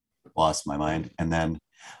lost my mind, and then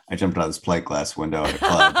I jumped out of this plate glass window at a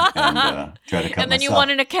club and tried to cut And then you myself. won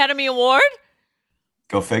an Academy Award?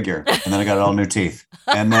 Go figure. And then I got all new teeth.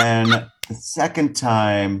 And then the second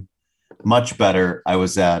time, much better. I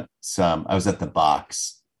was at the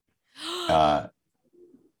Box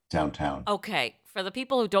downtown. Okay. For the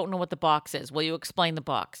people who don't know what the Box is, will you explain the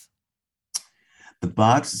Box? The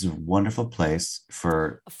Box is a wonderful place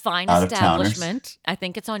for A fine out-of-towners. establishment. I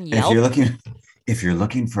think it's on Yelp. If you're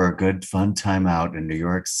looking for a good fun time out in New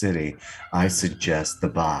York City, I suggest the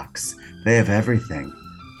Box. They have everything.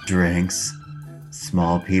 Drinks,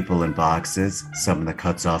 small people in boxes, someone that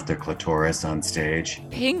cuts off their clitoris on stage.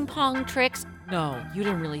 Ping pong tricks? No, you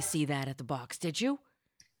didn't really see that at the Box, did you?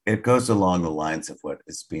 It goes along the lines of what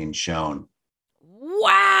is being shown.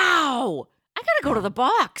 Wow! I gotta go to the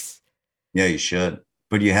Box. Yeah, you should.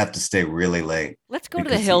 But you have to stay really late. Let's go to the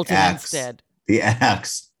because Hilton acts- instead. The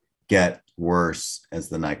acts get worse as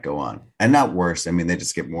the night go on. And not worse, I mean, they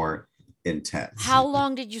just get more intense. How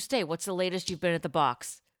long did you stay? What's the latest you've been at the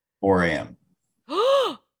Box? 4 a.m.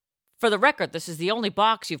 For the record, this is the only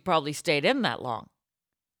Box you've probably stayed in that long.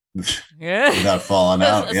 Yeah. Without falling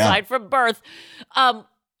out, yeah. Aside from birth.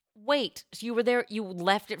 Wait, so you were there, you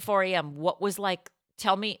left at 4 a.m. What was like,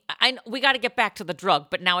 tell me, we got to get back to the drug,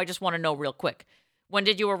 but now I just want to know real quick. When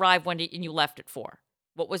did you arrive? And you left at 4?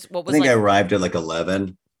 What was I think like, I arrived at like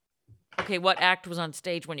 11. okay, what act was on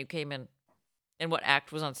stage when you came in? And what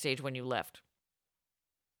act was on stage when you left?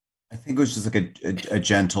 I think it was just like a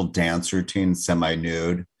gentle dance routine,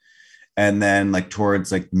 semi-nude. And then like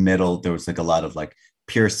towards like middle, there was like a lot of like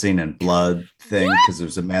piercing and blood thing because there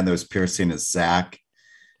was a man that was piercing his sack.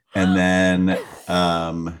 And then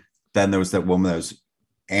there was that woman that was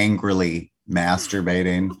angrily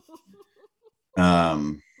masturbating.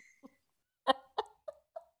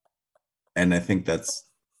 And I think that's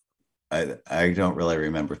I don't really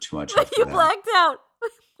remember too much after You that. blacked out.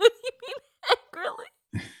 What do you mean angrily?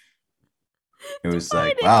 It was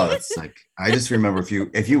like, Define it. wow, that's like I just remember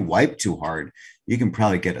if you wipe too hard, you can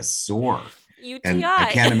probably get a sore. UTI. And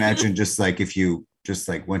I can't imagine just like if you just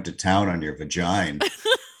like went to town on your vagina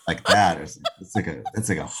like that. It's like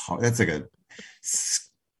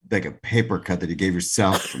a paper cut that you gave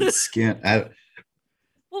yourself from the skin.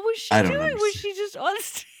 What was she I don't doing? Was understand. she just on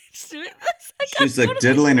stage doing this? She's like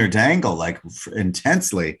diddling her dangle like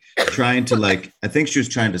intensely, trying to like. I think she was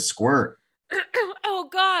trying to squirt. Oh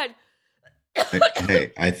God.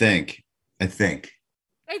 Hey, I think.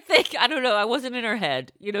 I don't know. I wasn't in her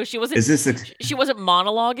head. You know, she wasn't. Is this? She wasn't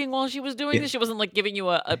monologuing while she was doing this. She wasn't like giving you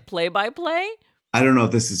a play-by-play. I don't know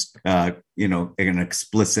if this is, you know, an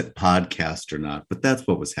explicit podcast or not, but that's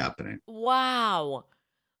what was happening. Wow.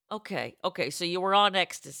 Okay. So you were on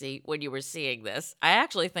ecstasy when you were seeing this. I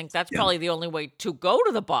actually think that's probably the only way to go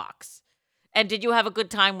to the box. And did you have a good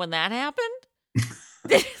time when that happened?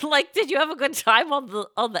 Did you have a good time on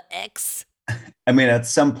the X? I mean, at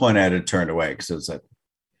some point I had to turn away because it was like,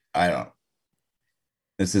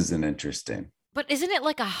 this isn't interesting. But isn't it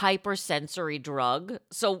like a hypersensory drug?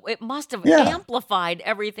 So it must have Yeah. amplified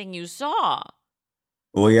everything you saw.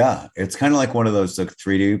 Well, yeah, it's kind of like one of those like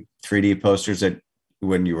 3D posters that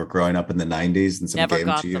when you were growing up in the 90s and someone Never gave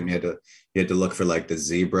them got to you them. and you had to look for like the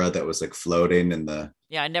zebra that was like floating in the.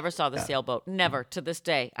 Yeah, I never saw the sailboat. Never. To this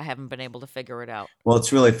day, I haven't been able to figure it out. Well,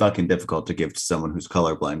 it's really fucking difficult to give to someone who's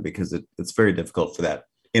colorblind because it's very difficult for that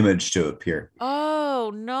image to appear.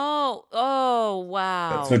 Oh, no. Oh,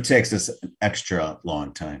 wow. So it takes us an extra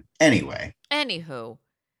long time. Anyway, Anywho,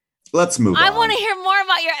 let's move on. I want to hear more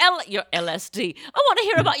about your LSD. I want to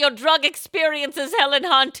hear about your drug experiences, Helen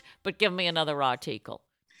Hunt. But give me another article.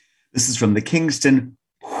 This is from the Kingston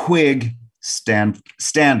Whig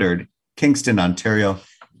Standard, Kingston, Ontario,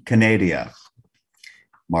 Canada,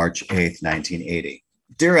 March 8th, 1980.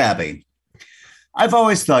 Dear Abby, I've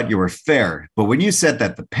always thought you were fair, but when you said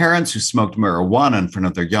that the parents who smoked marijuana in front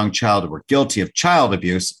of their young child were guilty of child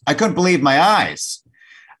abuse, I couldn't believe my eyes.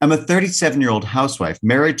 I'm a 37-year-old housewife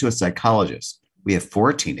married to a psychologist. We have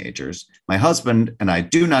 4 teenagers. My husband and I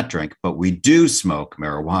do not drink, but we do smoke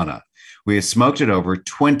marijuana. We have smoked it over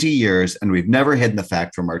 20 years, and we've never hidden the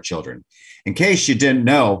fact from our children. In case you didn't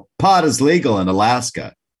know, pot is legal in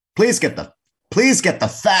Alaska. Please get the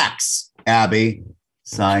facts, Abby.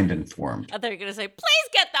 Signed and formed. I thought you were going to say, please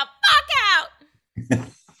get the fuck out.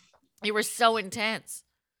 You were so intense.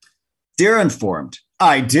 Dear Informed,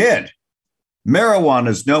 I did. Marijuana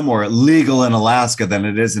is no more legal in Alaska than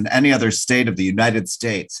it is in any other state of the United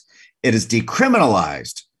States. It is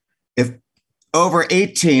decriminalized. If over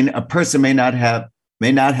 18, a person may not have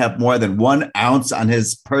more than 1 ounce on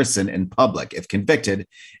his person in public. If convicted,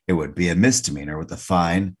 it would be a misdemeanor with a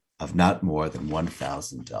fine of not more than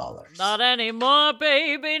 $1,000. Not anymore,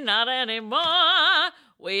 baby, not anymore.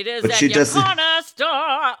 Weed is But at she your doesn't- corner store.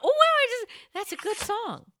 Oh, wow, that's a good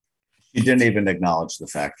song. She didn't even acknowledge the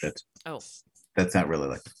fact that that's not really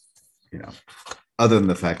like, you know, other than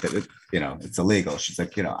the fact that it's illegal. She's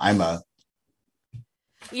like, I'm an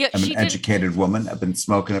educated woman. I've been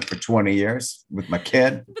smoking it for 20 years with my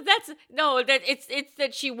kid. But it's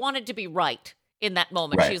that she wanted to be right in that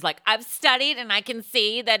moment. Right. She's like, I've studied and I can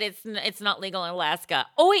see that it's not legal in Alaska.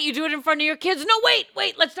 Oh, wait, you do it in front of your kids? No, wait,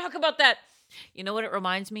 let's talk about that. You know what it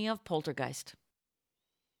reminds me of? Poltergeist.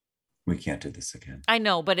 We can't do this again. I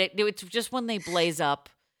know, but it's just when they blaze up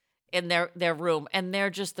in their room and they're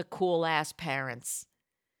just the cool ass parents.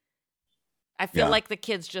 I feel like the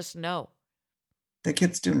kids just know. The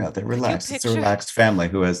kids do know. They're relaxed. It's a picture- relaxed family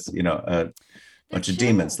who has, a bunch of chill.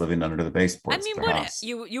 demons living under the baseboards I mean, of their house.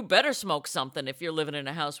 you better smoke something if you're living in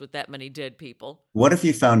a house with that many dead people. What if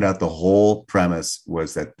you found out the whole premise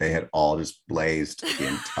was that they had all just blazed the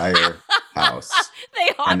entire house, They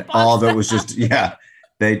and all of it was just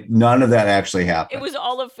none of that actually happened. It was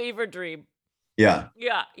all a fever dream. Yeah.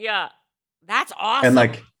 Yeah. That's awesome.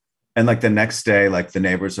 And like the next day, like the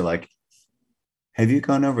neighbors are like, have you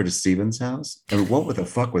gone over to Steven's house? I mean, what the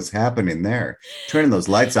fuck was happening there? Turning those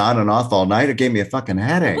lights on and off all night, it gave me a fucking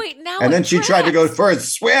headache. Wait, now and then it she tried to go tracks. for a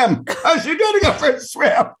swim. How's she going to go for a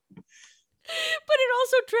swim? But it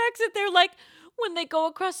also tracks that they're like, when they go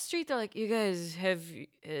across the street, they're like, you guys, have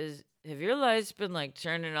your lights been like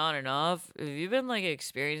turning on and off? Have you been like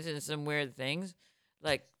experiencing some weird things?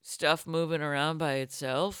 Like stuff moving around by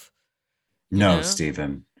itself? No, know?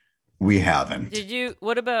 Steven, we haven't.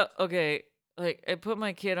 What about, okay, like I put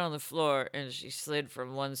my kid on the floor and she slid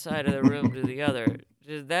from one side of the room to the other.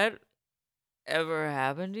 Did that ever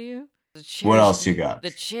happen to you? What else you got?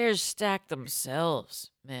 The chairs stack themselves,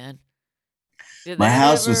 man. Did My that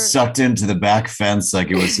house ever- was sucked into the back fence like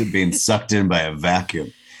it was being sucked in by a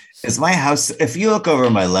vacuum. Is my house, if you look over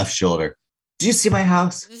my left shoulder, do you see my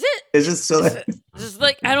house? Is it? Is it still there? Just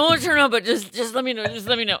like, I don't want to turn on, but just let me know. Just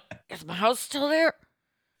let me know. Is my house still there?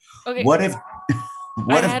 Okay. What if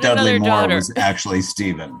had Dudley another Moore daughter. was actually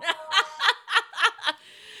Steven?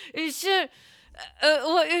 Is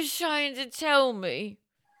what you're trying to tell me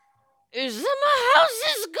is that my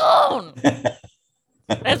house is gone?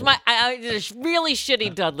 That's I did a really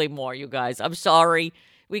shitty Dudley Moore, you guys. I'm sorry.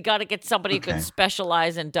 We got to get somebody who Okay. can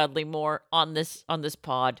specialize in Dudley Moore on this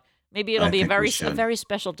pod. Maybe it'll I be a think we very should.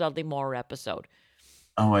 special Dudley Moore episode.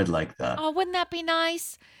 Oh, I'd like that. Oh, wouldn't that be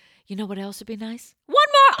nice? You know what else would be nice? One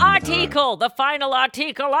more article, the final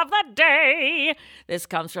article of the day. This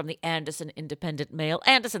comes from the Anderson Independent Mail,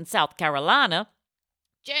 Anderson, South Carolina,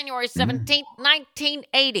 January 17th,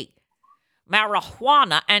 1980.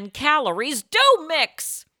 Marijuana and calories do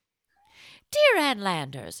mix. Dear Ann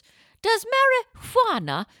Landers, does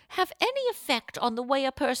marijuana have any effect on the way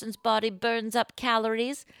a person's body burns up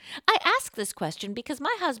calories? I ask this question because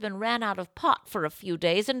my husband ran out of pot for a few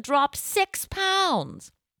days and dropped 6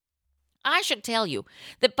 pounds. I should tell you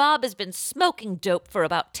that Bob has been smoking dope for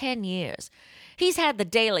about 10 years. He's had the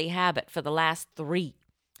daily habit for the last 3.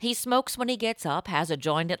 He smokes when he gets up, has a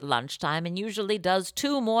joint at lunchtime, and usually does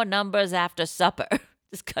 2 more numbers after supper.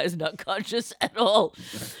 This guy's not conscious at all.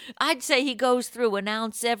 I'd say he goes through an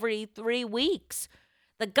ounce every 3 weeks.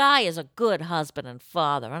 The guy is a good husband and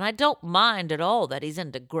father, and I don't mind at all that he's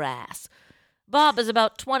into grass. Bob is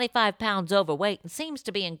about 25 pounds overweight and seems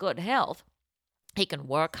to be in good health. He can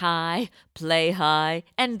work high, play high,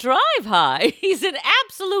 and drive high. He's an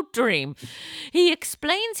absolute dream. He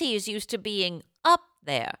explains he is used to being up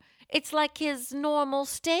there. It's like his normal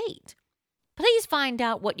state. Please find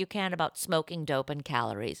out what you can about smoking dope and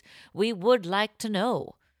calories. We would like to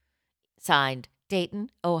know. Signed, Dayton,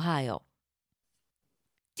 Ohio.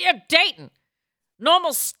 Dear Dayton,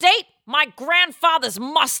 normal state? My grandfather's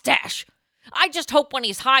mustache. I just hope when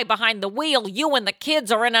he's high behind the wheel, you and the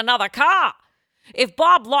kids are in another car. If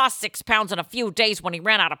Bob lost 6 pounds in a few days when he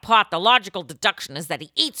ran out of pot, the logical deduction is that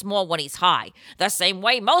he eats more when he's high. The same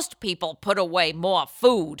way most people put away more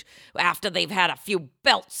food after they've had a few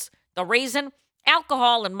belts. The reason?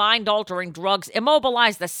 Alcohol and mind-altering drugs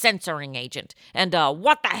immobilize the censoring agent, and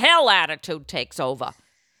what the hell attitude takes over.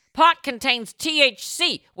 Pot contains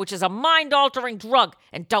THC, which is a mind-altering drug,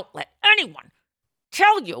 and don't let anyone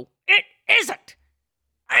tell you it isn't.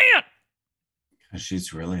 And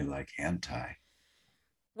She's really like anti.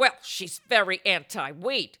 well, she's very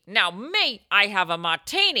anti-weed. Now, me, I have a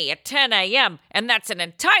martini at 10 a.m., and that's an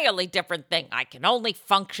entirely different thing. I can only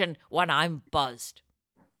function when I'm buzzed.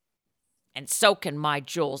 And so can my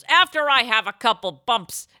jewels. After I have a couple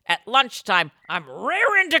bumps at lunchtime, I'm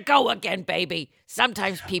raring to go again, baby.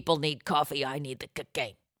 Sometimes people need coffee. I need the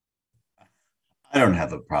cocaine. I don't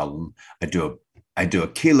have a problem. I do a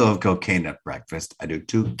kilo of cocaine at breakfast. I do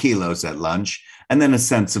 2 kilos at lunch, and then a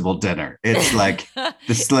sensible dinner. It's like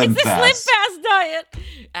the Slim It's the Fast. Slim Fast diet.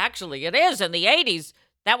 Actually, it is. In the 80s,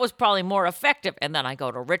 that was probably more effective. And then I go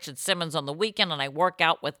to Richard Simmons on the weekend, and I work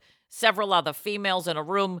out with several other females in a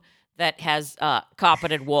room that has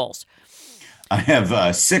carpeted walls. I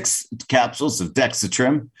have 6 capsules of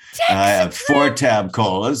Dexatrim. I have 4 Tab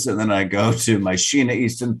Colas, and then I go to my Sheena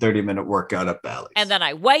Easton 30-minute workout at Bally's. And then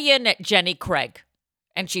I weigh in at Jenny Craig.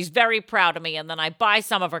 And she's very proud of me. And then I buy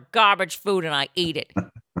some of her garbage food and I eat it.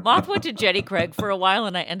 Moth went to Jenny Craig for a while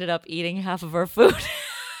and I ended up eating half of her food.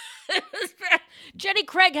 Jenny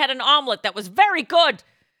Craig had an omelet that was very good.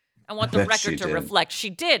 I want the Bet she record to did. reflect. She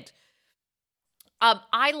did.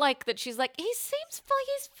 I like that she's like, he seems like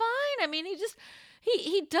he's fine. I mean,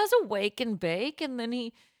 he does a wake and bake, and then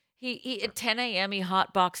he at 10 a.m. he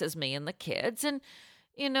hotboxes me and the kids, and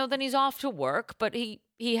then he's off to work, but he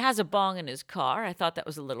has a bong in his car. I thought that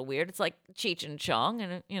was a little weird. It's like Cheech and Chong,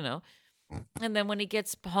 and and then when he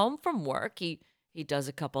gets home from work, he does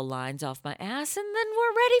a couple lines off my ass, and then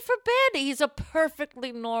we're ready for bed. He's a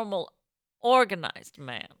perfectly normal, organized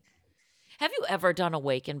man. Have you ever done a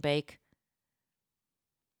wake and bake?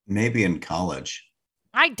 Maybe in college.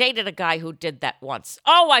 I dated a guy who did that once.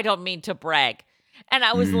 Oh, I don't mean to brag. And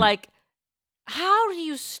I was like, how do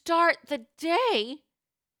you start the day?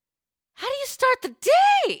 How do you start the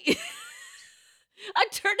day? I'm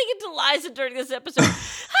turning into Liza during this episode. How do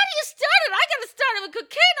you start it? I got to start it with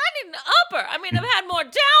cocaine. I need an upper. I mean, I've had more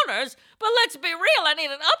downers, but let's be real. I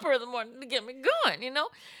need an upper in the morning to get me going,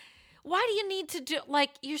 Why do you need to do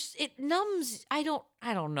it numbs? I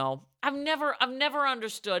don't know. I've never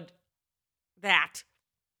understood that.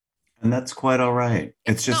 And that's quite all right.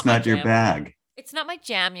 It's just not my not your jam. bag. It's not my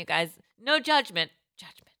jam, you guys. No judgment.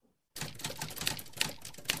 Judgment.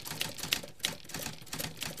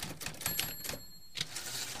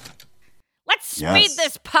 Let's speed Yes.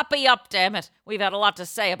 this puppy up, damn it. We've had a lot to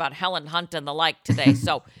say about Helen Hunt and the like today,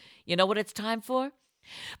 so you know what it's time for?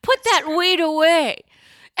 Put that weed away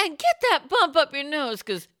and get that bump up your nose,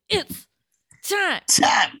 because it's time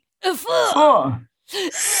for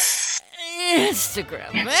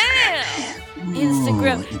Instagram mail.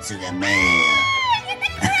 Instagram. Instagram mail.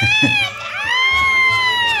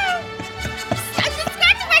 I just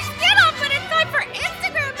scratched my skin off, but it's time for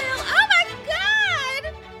Instagram mail. Oh my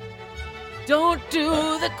God! Don't do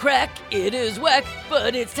the crack, it is whack,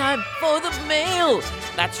 but it's time for the mail.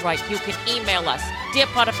 That's right, you can email us,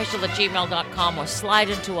 dearpodofficial@gmail.com, or slide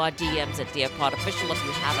into our DMs at dearpodofficial if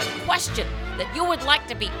you have a question that you would like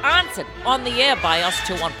to be answered on the air by us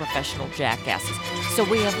two unprofessional jackasses. So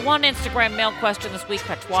we have one Instagram mail question this week.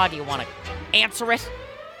 Patois, do you want to answer it?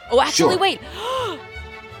 Oh, actually, Sure. wait.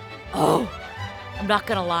 Oh, I'm not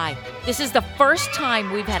going to lie. This is the first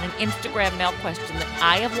time we've had an Instagram mail question that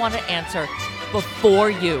I have wanted to answer before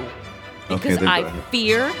you. Because then go I ahead.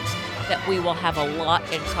 fear that we will have a lot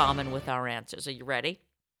in common with our answers. Are you ready?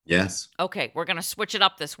 Yes. Okay, we're going to switch it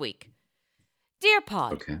up this week. Dear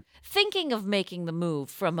Pod, Okay. thinking of making the move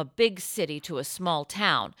from a big city to a small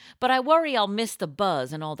town, but I worry I'll miss the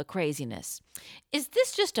buzz and all the craziness. Is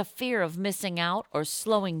this just a fear of missing out or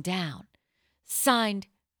slowing down? Signed,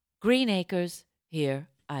 Green Acres, here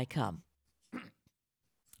I come.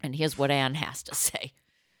 And here's what Anne has to say.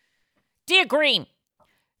 Dear Green,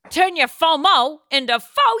 turn your FOMO into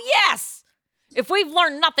faux yes! If we've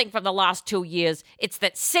learned nothing from the last 2 years, it's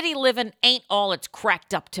that city living ain't all it's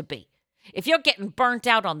cracked up to be. If you're getting burnt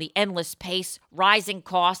out on the endless pace, rising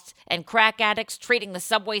costs, and crack addicts treating the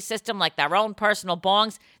subway system like their own personal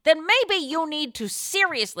bongs, then maybe you need to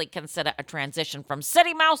seriously consider a transition from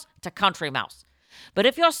city mouse to country mouse. But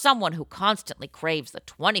if you're someone who constantly craves the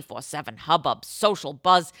 24/7 hubbub, social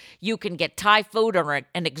buzz, you can get Thai food or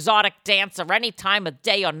an exotic dance or any time of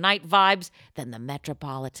day or night vibes, then the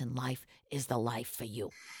metropolitan life is the life for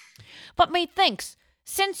you. But methinks,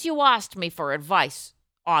 since you asked me for advice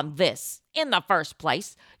on this in the first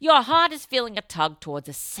place, your heart is feeling a tug towards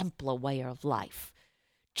a simpler way of life.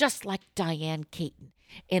 Just like Diane Keaton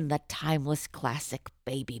in the timeless classic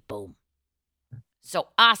Baby Boom. So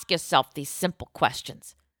ask yourself these simple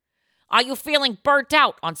questions. Are you feeling burnt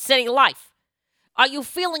out on city life? Are you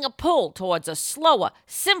feeling a pull towards a slower,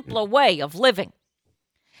 simpler way of living?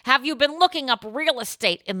 Have you been looking up real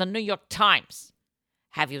estate in the New York Times?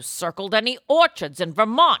 Have you circled any orchards in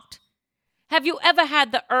Vermont? Have you ever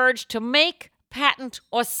had the urge to make, patent,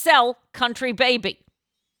 or sell Country Baby?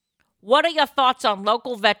 What are your thoughts on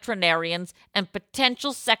local veterinarians and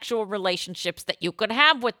potential sexual relationships that you could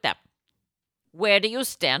have with them? Where do you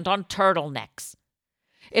stand on turtlenecks?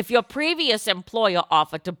 If your previous employer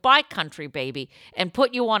offered to buy Country Baby and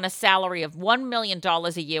put you on a salary of $1 million a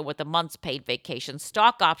year with a month's paid vacation,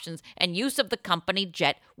 stock options, and use of the company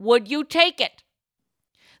jet, would you take it?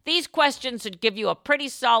 These questions should give you a pretty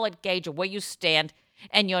solid gauge of where you stand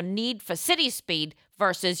and your need for city speed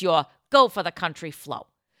versus your go for the country flow.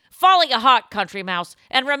 Follow your heart, country mouse,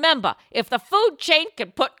 and remember, if the food chain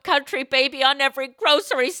can put Country Baby on every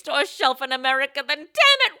grocery store shelf in America, then damn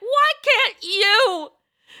it, why can't you?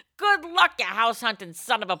 Good luck, you house hunting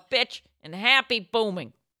son of a bitch, and happy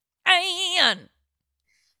booming. Ann.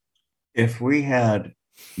 If we had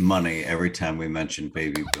money every time we mentioned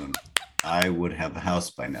Baby Boom, I would have a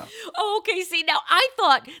house by now. Oh, okay, see, now I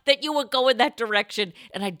thought that you would go in that direction,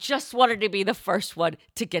 and I just wanted to be the first one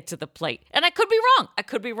to get to the plate. And I could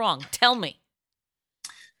be wrong. Tell me.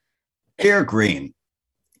 Dear Green,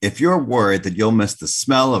 if you're worried that you'll miss the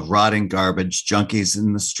smell of rotting garbage, junkies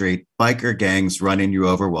in the street, biker gangs running you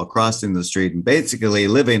over while crossing the street, and basically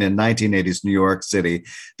living in 1980s New York City,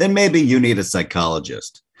 then maybe you need a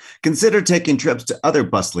psychologist. Consider taking trips to other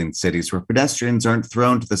bustling cities where pedestrians aren't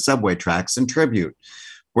thrown to the subway tracks in tribute,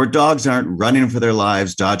 where dogs aren't running for their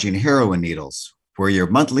lives dodging heroin needles, where your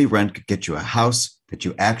monthly rent could get you a house that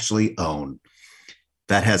you actually own,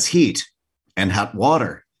 that has heat and hot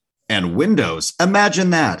water and windows. Imagine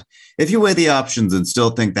that. If you weigh the options and still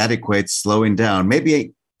think that equates slowing down,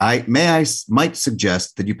 maybe I might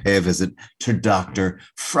suggest that you pay a visit to Dr.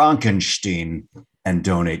 Frankenstein and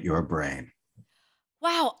donate your brain.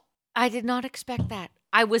 Wow, I did not expect that.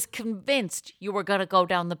 I was convinced you were going to go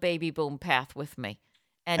down the Baby Boom path with me.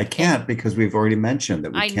 And I can't because we've already mentioned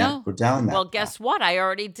that we I can't know. go down that Well, path. guess what? I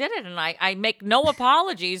already did it, and I make no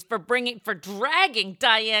apologies for dragging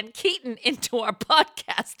Diane Keaton into our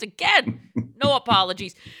podcast again. No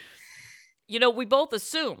apologies. You know, we both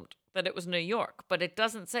assumed that it was New York, but it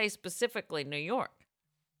doesn't say specifically New York.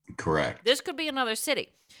 Correct. This could be another city.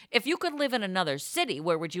 If you could live in another city,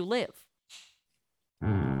 where would you live?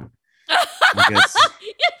 I guess I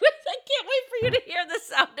can't wait for you to hear the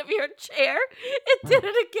sound of your chair. It did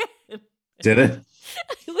it again. did it?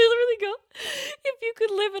 I literally go, if you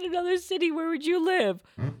could live in another city, where would you live?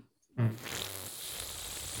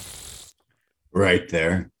 Right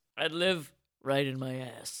there. I'd live right in my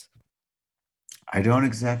ass. I don't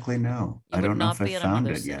exactly know. You I would don't know not if I be in found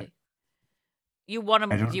another it city. yet. You want I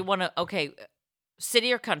to? don't- Do you want to? Okay,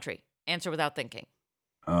 city or country? Answer without thinking.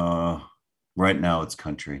 Right now it's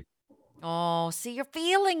country. Oh, see, you're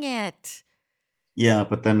feeling it. Yeah,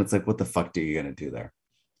 but then it's like, what the fuck are you gonna do there?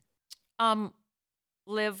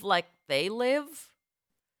 Live like they live.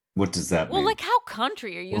 What does that Well, mean? like how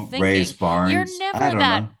country are you Well, thinking? raise barns? You're I never don't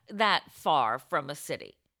that know. that far from a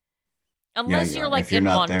city, unless you you're are, like if you're in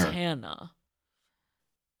not there. Montana.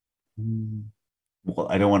 Well,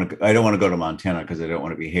 I don't want to go to Montana because I don't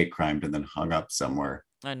want to be hate crimed and then hung up somewhere,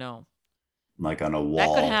 I know like on a wall.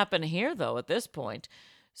 that could happen here, though. At this point,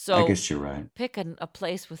 so I guess you're right. pick a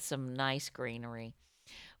place with some nice greenery,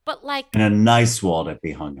 but like And a nice wall to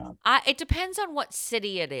be hung up. it depends on what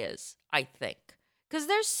city it is. I think because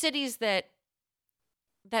there's cities that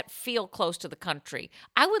feel close to the country.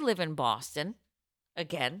 I would live in Boston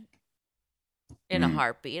again in a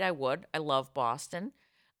heartbeat. I would. I love Boston.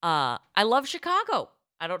 I love Chicago.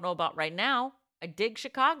 I don't know about right now. I dig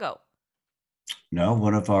Chicago. No,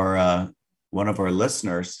 one of our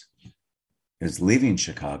listeners is leaving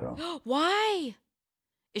Chicago. Why?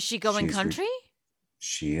 Is she going She's country?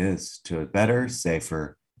 She is to a better,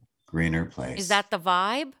 safer, greener place. Is that the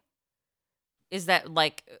vibe? Is that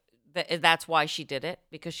like that's why she did it?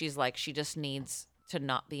 Because she's like she just needs to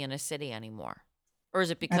not be in a city anymore, or is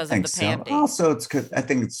it I because of think the so. pandy? Also, it's good. I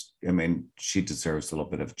think it's. I mean, she deserves a little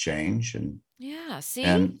bit of change, and Yeah.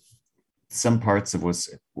 See, some parts of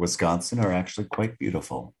Wisconsin are actually quite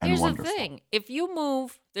beautiful and here's wonderful. the thing: if you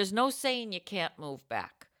move, there's no saying you can't move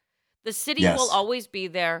back. The city Yes. will always be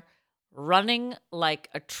there, running like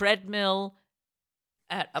a treadmill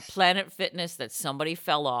at a Planet Fitness that somebody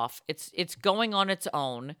fell off. It's going on its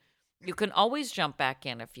own. You can always jump back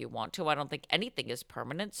in if you want to. I don't think anything is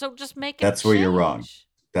permanent, so just make it. That's where you're wrong. change.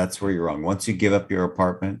 That's where you're wrong. Once you give up your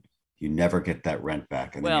apartment, you never get that rent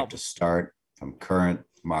back, and then you Well- have to start from current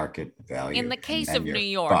market value. In the and case then of you're New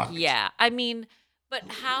York, fucked. yeah. I mean, but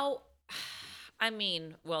how? I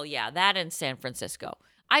mean, well, yeah, that in San Francisco.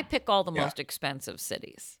 I pick all the Yeah. most expensive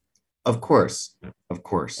cities. Of course.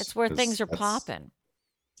 It's where 'cause things are that's- popping.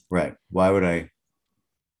 Right. Why would I?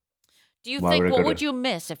 Do you Why think would I what go would to- you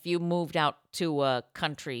miss if you moved out to a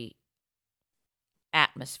country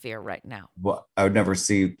atmosphere right now? Well, I would never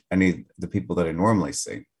see any of the people that I normally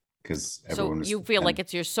see because So everyone. you feel like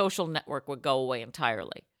it's your social network would go away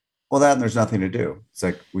entirely. well, that and there's nothing to do. It's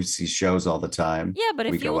like we see shows all the time. Yeah, but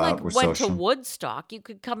We if you go like out, we're went social. to Woodstock, you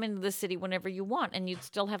could come into the city whenever you want and you'd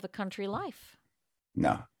still have the country life.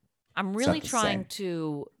 No, I'm It's really not the trying same.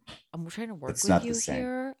 to I'm trying to work It's with not the you same.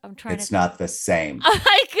 here. I'm trying it's to not the same.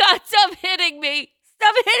 I got stop hitting me.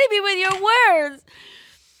 Stop hitting me with your words.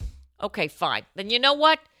 Okay, fine. Then you know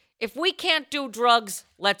what? If we can't do drugs,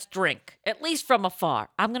 let's drink. At least from afar.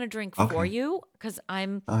 I'm going to drink for Okay. you because Oh,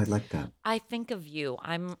 I like that. I think of you.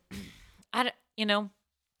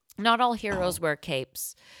 Not all heroes wear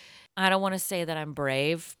capes. I don't want to say that I'm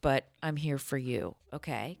brave, but I'm here for you.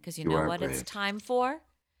 Okay? Because you You know are what it's brave. time for?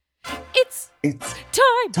 It's It's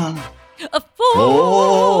time time. for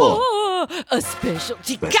Oh. a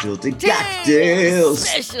specialty Specialty cocktail. cocktails.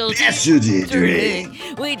 Specialty Specialty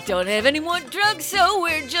drink. We don't have any more drugs, so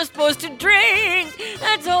we're just supposed to drink.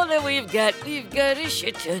 That's all that we've got. We've got a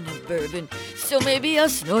shit ton of bourbon, so maybe I'll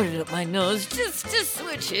snort it up my nose just to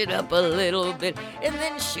switch it up a little bit, and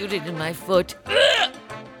then shoot it in my foot. Ugh!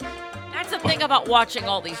 That's the thing about watching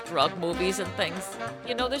all these drug movies and things.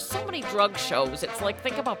 You know, there's so many drug shows. It's like,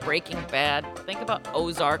 think about Breaking Bad, think about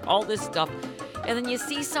Ozark, all this stuff. And then you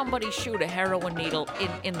see somebody shoot a heroin needle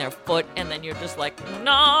in their foot, and then you're just like,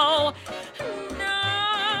 no.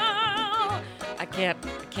 I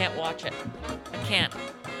can't watch it. I can't.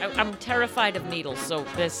 I'm terrified of needles, so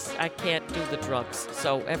I can't do the drugs.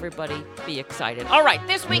 So everybody be excited. All right,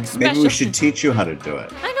 this week's special. Maybe we should teach you how to do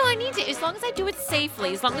it. I know I need to, as long as I do it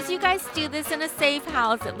safely, as long as you guys do this in a safe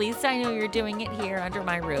house, at least I know you're doing it here under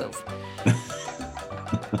my roof.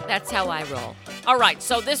 That's how I roll. All right,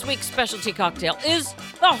 so this week's specialty cocktail is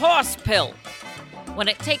the horse pill. When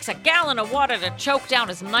it takes a gallon of water to choke down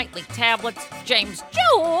his nightly tablets, James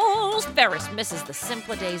Jules Ferris misses the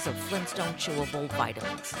simpler days of Flintstone chewable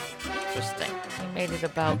vitamins. Interesting. He made it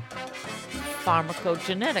about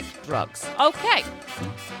pharmacogenetic drugs. Okay.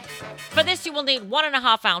 For this, you will need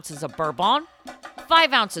 1.5 ounces of bourbon,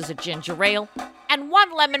 5 ounces of ginger ale, and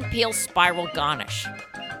 1 lemon peel spiral garnish.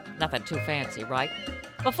 Nothing too fancy, right?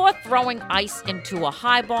 Before throwing ice into a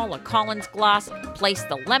highball or Collins glass, place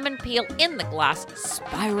the lemon peel in the glass,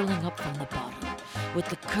 spiraling up from the bottom, with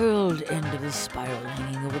the curled end of the spiral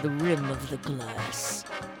hanging over the rim of the glass.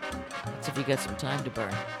 That's if you got some time to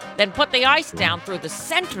burn. Then put the ice down through the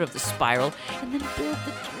center of the spiral, and then build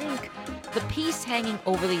the drink. The piece hanging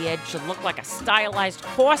over the edge should look like a stylized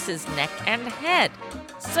horse's neck and head.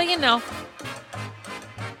 So you know.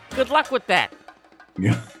 Good luck with that.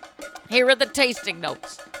 Yeah. Here are the tasting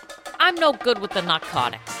notes. I'm no good with the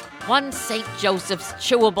narcotics. 1 St. Joseph's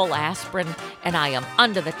chewable aspirin, and I am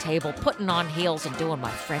under the table putting on heels and doing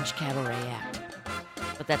my French cabaret act.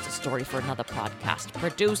 But that's a story for another podcast,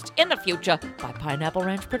 produced in the future by Pineapple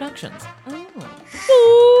Ranch Productions. Ooh.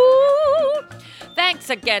 Thanks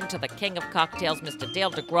again to the king of cocktails, Mr.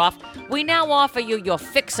 Dale DeGroff. We now offer you your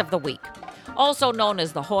fix of the week. Also known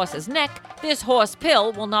as the horse's neck, this horse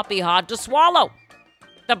pill will not be hard to swallow.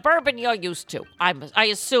 The bourbon you're used to. I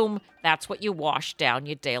assume that's what you wash down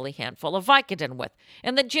your daily handful of Vicodin with.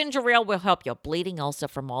 And the ginger ale will help your bleeding ulcer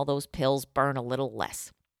from all those pills burn a little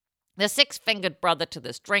less. The 6-fingered brother to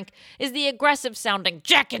this drink is the aggressive-sounding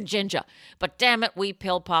Jack and Ginger. But damn it, we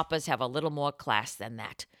pill poppers have a little more class than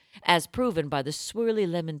that. As proven by the swirly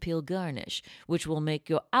lemon peel garnish, which will make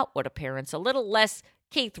your outward appearance a little less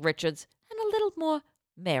Keith Richards and a little more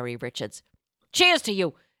Mary Richards. Cheers to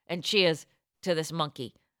you, and cheers to this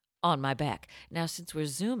monkey on my back. Now, since we're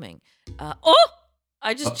zooming,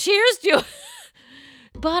 I just cheersed you.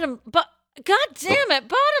 God damn it,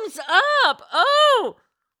 bottoms up. Oh.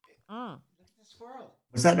 Look at the swirl.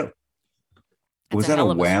 Was that a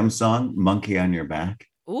Wham song, Monkey on Your Back?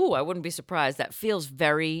 Ooh, I wouldn't be surprised. That feels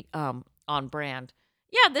very on brand.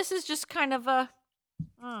 Yeah, this is just kind of a...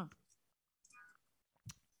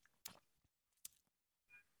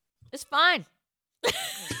 It's fine.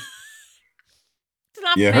 It's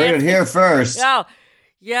not You fancy. heard it here first. Oh,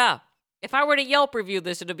 yeah. If I were to Yelp review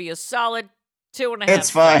this, it'd be a solid 2.5. It's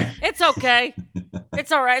fine. It's okay.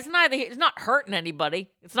 It's all right. It's not hurting anybody.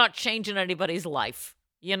 It's not changing anybody's life.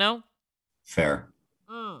 You know? Fair.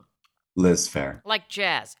 Liz, fair. Like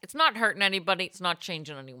jazz. It's not hurting anybody. It's not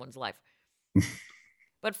changing anyone's life.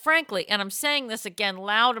 But frankly, and I'm saying this again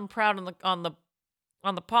loud and proud on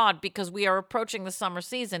the pod because we are approaching the summer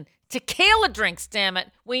season. Tequila drinks, damn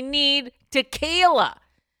it. We need tequila.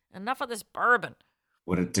 Enough of this bourbon.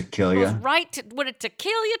 Would it tequila? Would it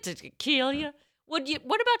tequila?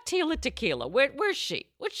 What about Tila Tequila? Where's she?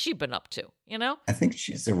 What's she been up to? You know? I think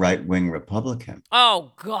she's a right-wing Republican.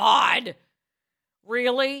 Oh, God.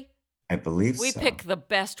 Really? I believe We so. pick the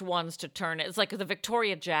best ones to turn it. It's like the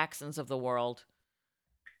Victoria Jacksons of the world.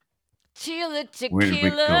 Tila Tequila. Where did we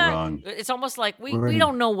go wrong? It's almost like we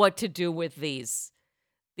don't know what to do with these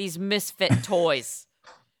misfit toys.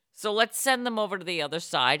 So let's send them over to the other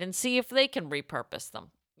side and see if they can repurpose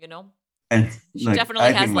them, you know? And She like, definitely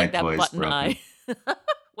I has think my like that toy's button broken. eye.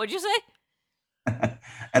 What'd you say?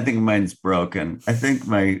 I think mine's broken. I think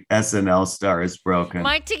my SNL star is broken.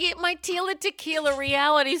 My Tila Tequila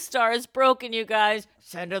reality star is broken, you guys.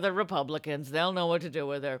 Send her the Republicans. They'll know what to do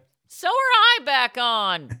with her. So are I back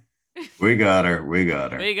on. We got her. We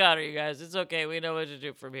got her, you guys. It's okay. We know what to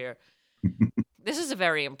do from here. This is a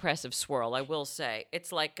very impressive swirl, I will say.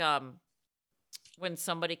 It's like when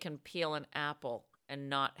somebody can peel an apple and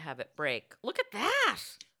not have it break. Look at that.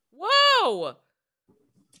 Whoa.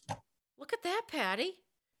 Look at that, Patty.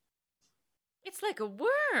 It's like a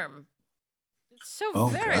worm. It's so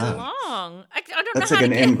very God. long. I don't That's know like how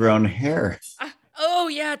an to get... ingrown hair. Oh,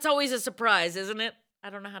 yeah. It's always a surprise, isn't it?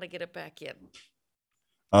 I don't know how to get it back in.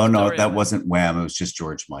 Oh, no, Story that of it. wasn't Wham. It was just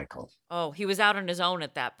George Michael. Oh, he was out on his own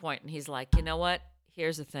at that point, and he's like, you know what?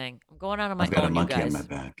 Here's the thing. I'm going out on my I've got a own, you monkey on guys. my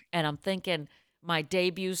back. And I'm thinking my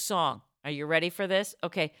debut song. Are you ready for this?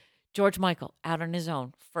 Okay. George Michael, out on his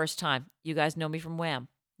own. First time. You guys know me from Wham.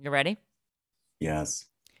 You ready? Yes.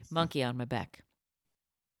 Monkey on my back.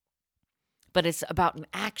 But it's about an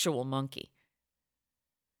actual monkey.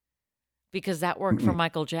 Because that worked for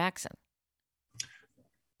Michael Jackson.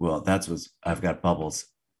 Well, I've got bubbles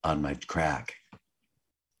on my crack.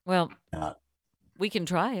 Well, Uh, we can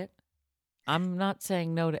try it. I'm not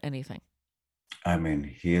saying no to anything. I mean,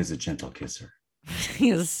 he is a gentle kisser.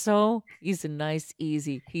 He's an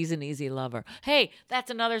easy lover. Hey, that's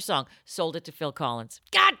another song. Sold it to Phil Collins.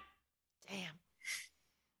 God damn.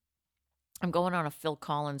 I'm going on a Phil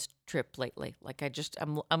Collins trip lately. Like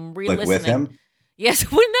I'm re-listening. Like with him? Yes,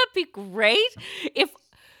 wouldn't that be great? If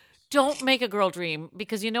Don't make a girl dream,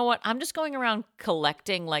 because you know what? I'm just going around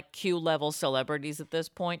collecting like Q-level celebrities at this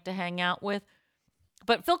point to hang out with.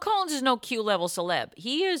 But Phil Collins is no Q-level celeb.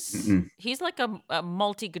 He's like a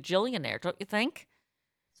multi-gajillionaire, don't you think?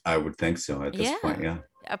 I would think so at this point, yeah.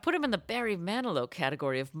 I put him in the Barry Manilow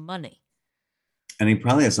category of money. And he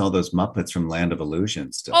probably has all those Muppets from Land of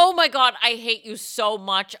Illusion still. Oh my God, I hate you so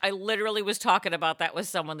much. I literally was talking about that with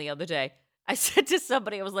someone the other day. I said to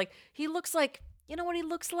somebody, I was like, he looks like, you know what he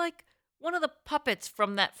looks like? One of the puppets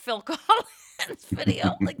from that Phil Collins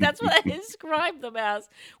video. Like, that's what I described them as,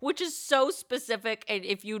 which is so specific. And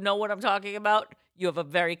if you know what I'm talking about, you have a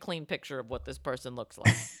very clean picture of what this person looks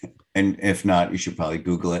like. And if not, you should probably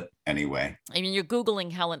Google it anyway. I mean, you're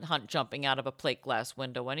Googling Helen Hunt jumping out of a plate glass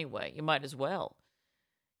window anyway. You might as well.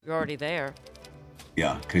 You're already there.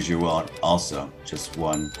 Yeah, because you're also just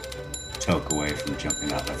one toke away from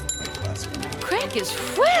jumping out of a plate glass window. Crack is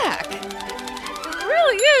whack. It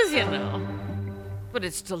really is, you know. But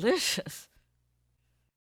it's delicious.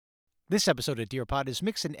 This episode of Dear Pod is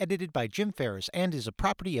mixed and edited by Jim Ferris and is a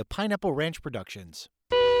property of Pineapple Ranch Productions.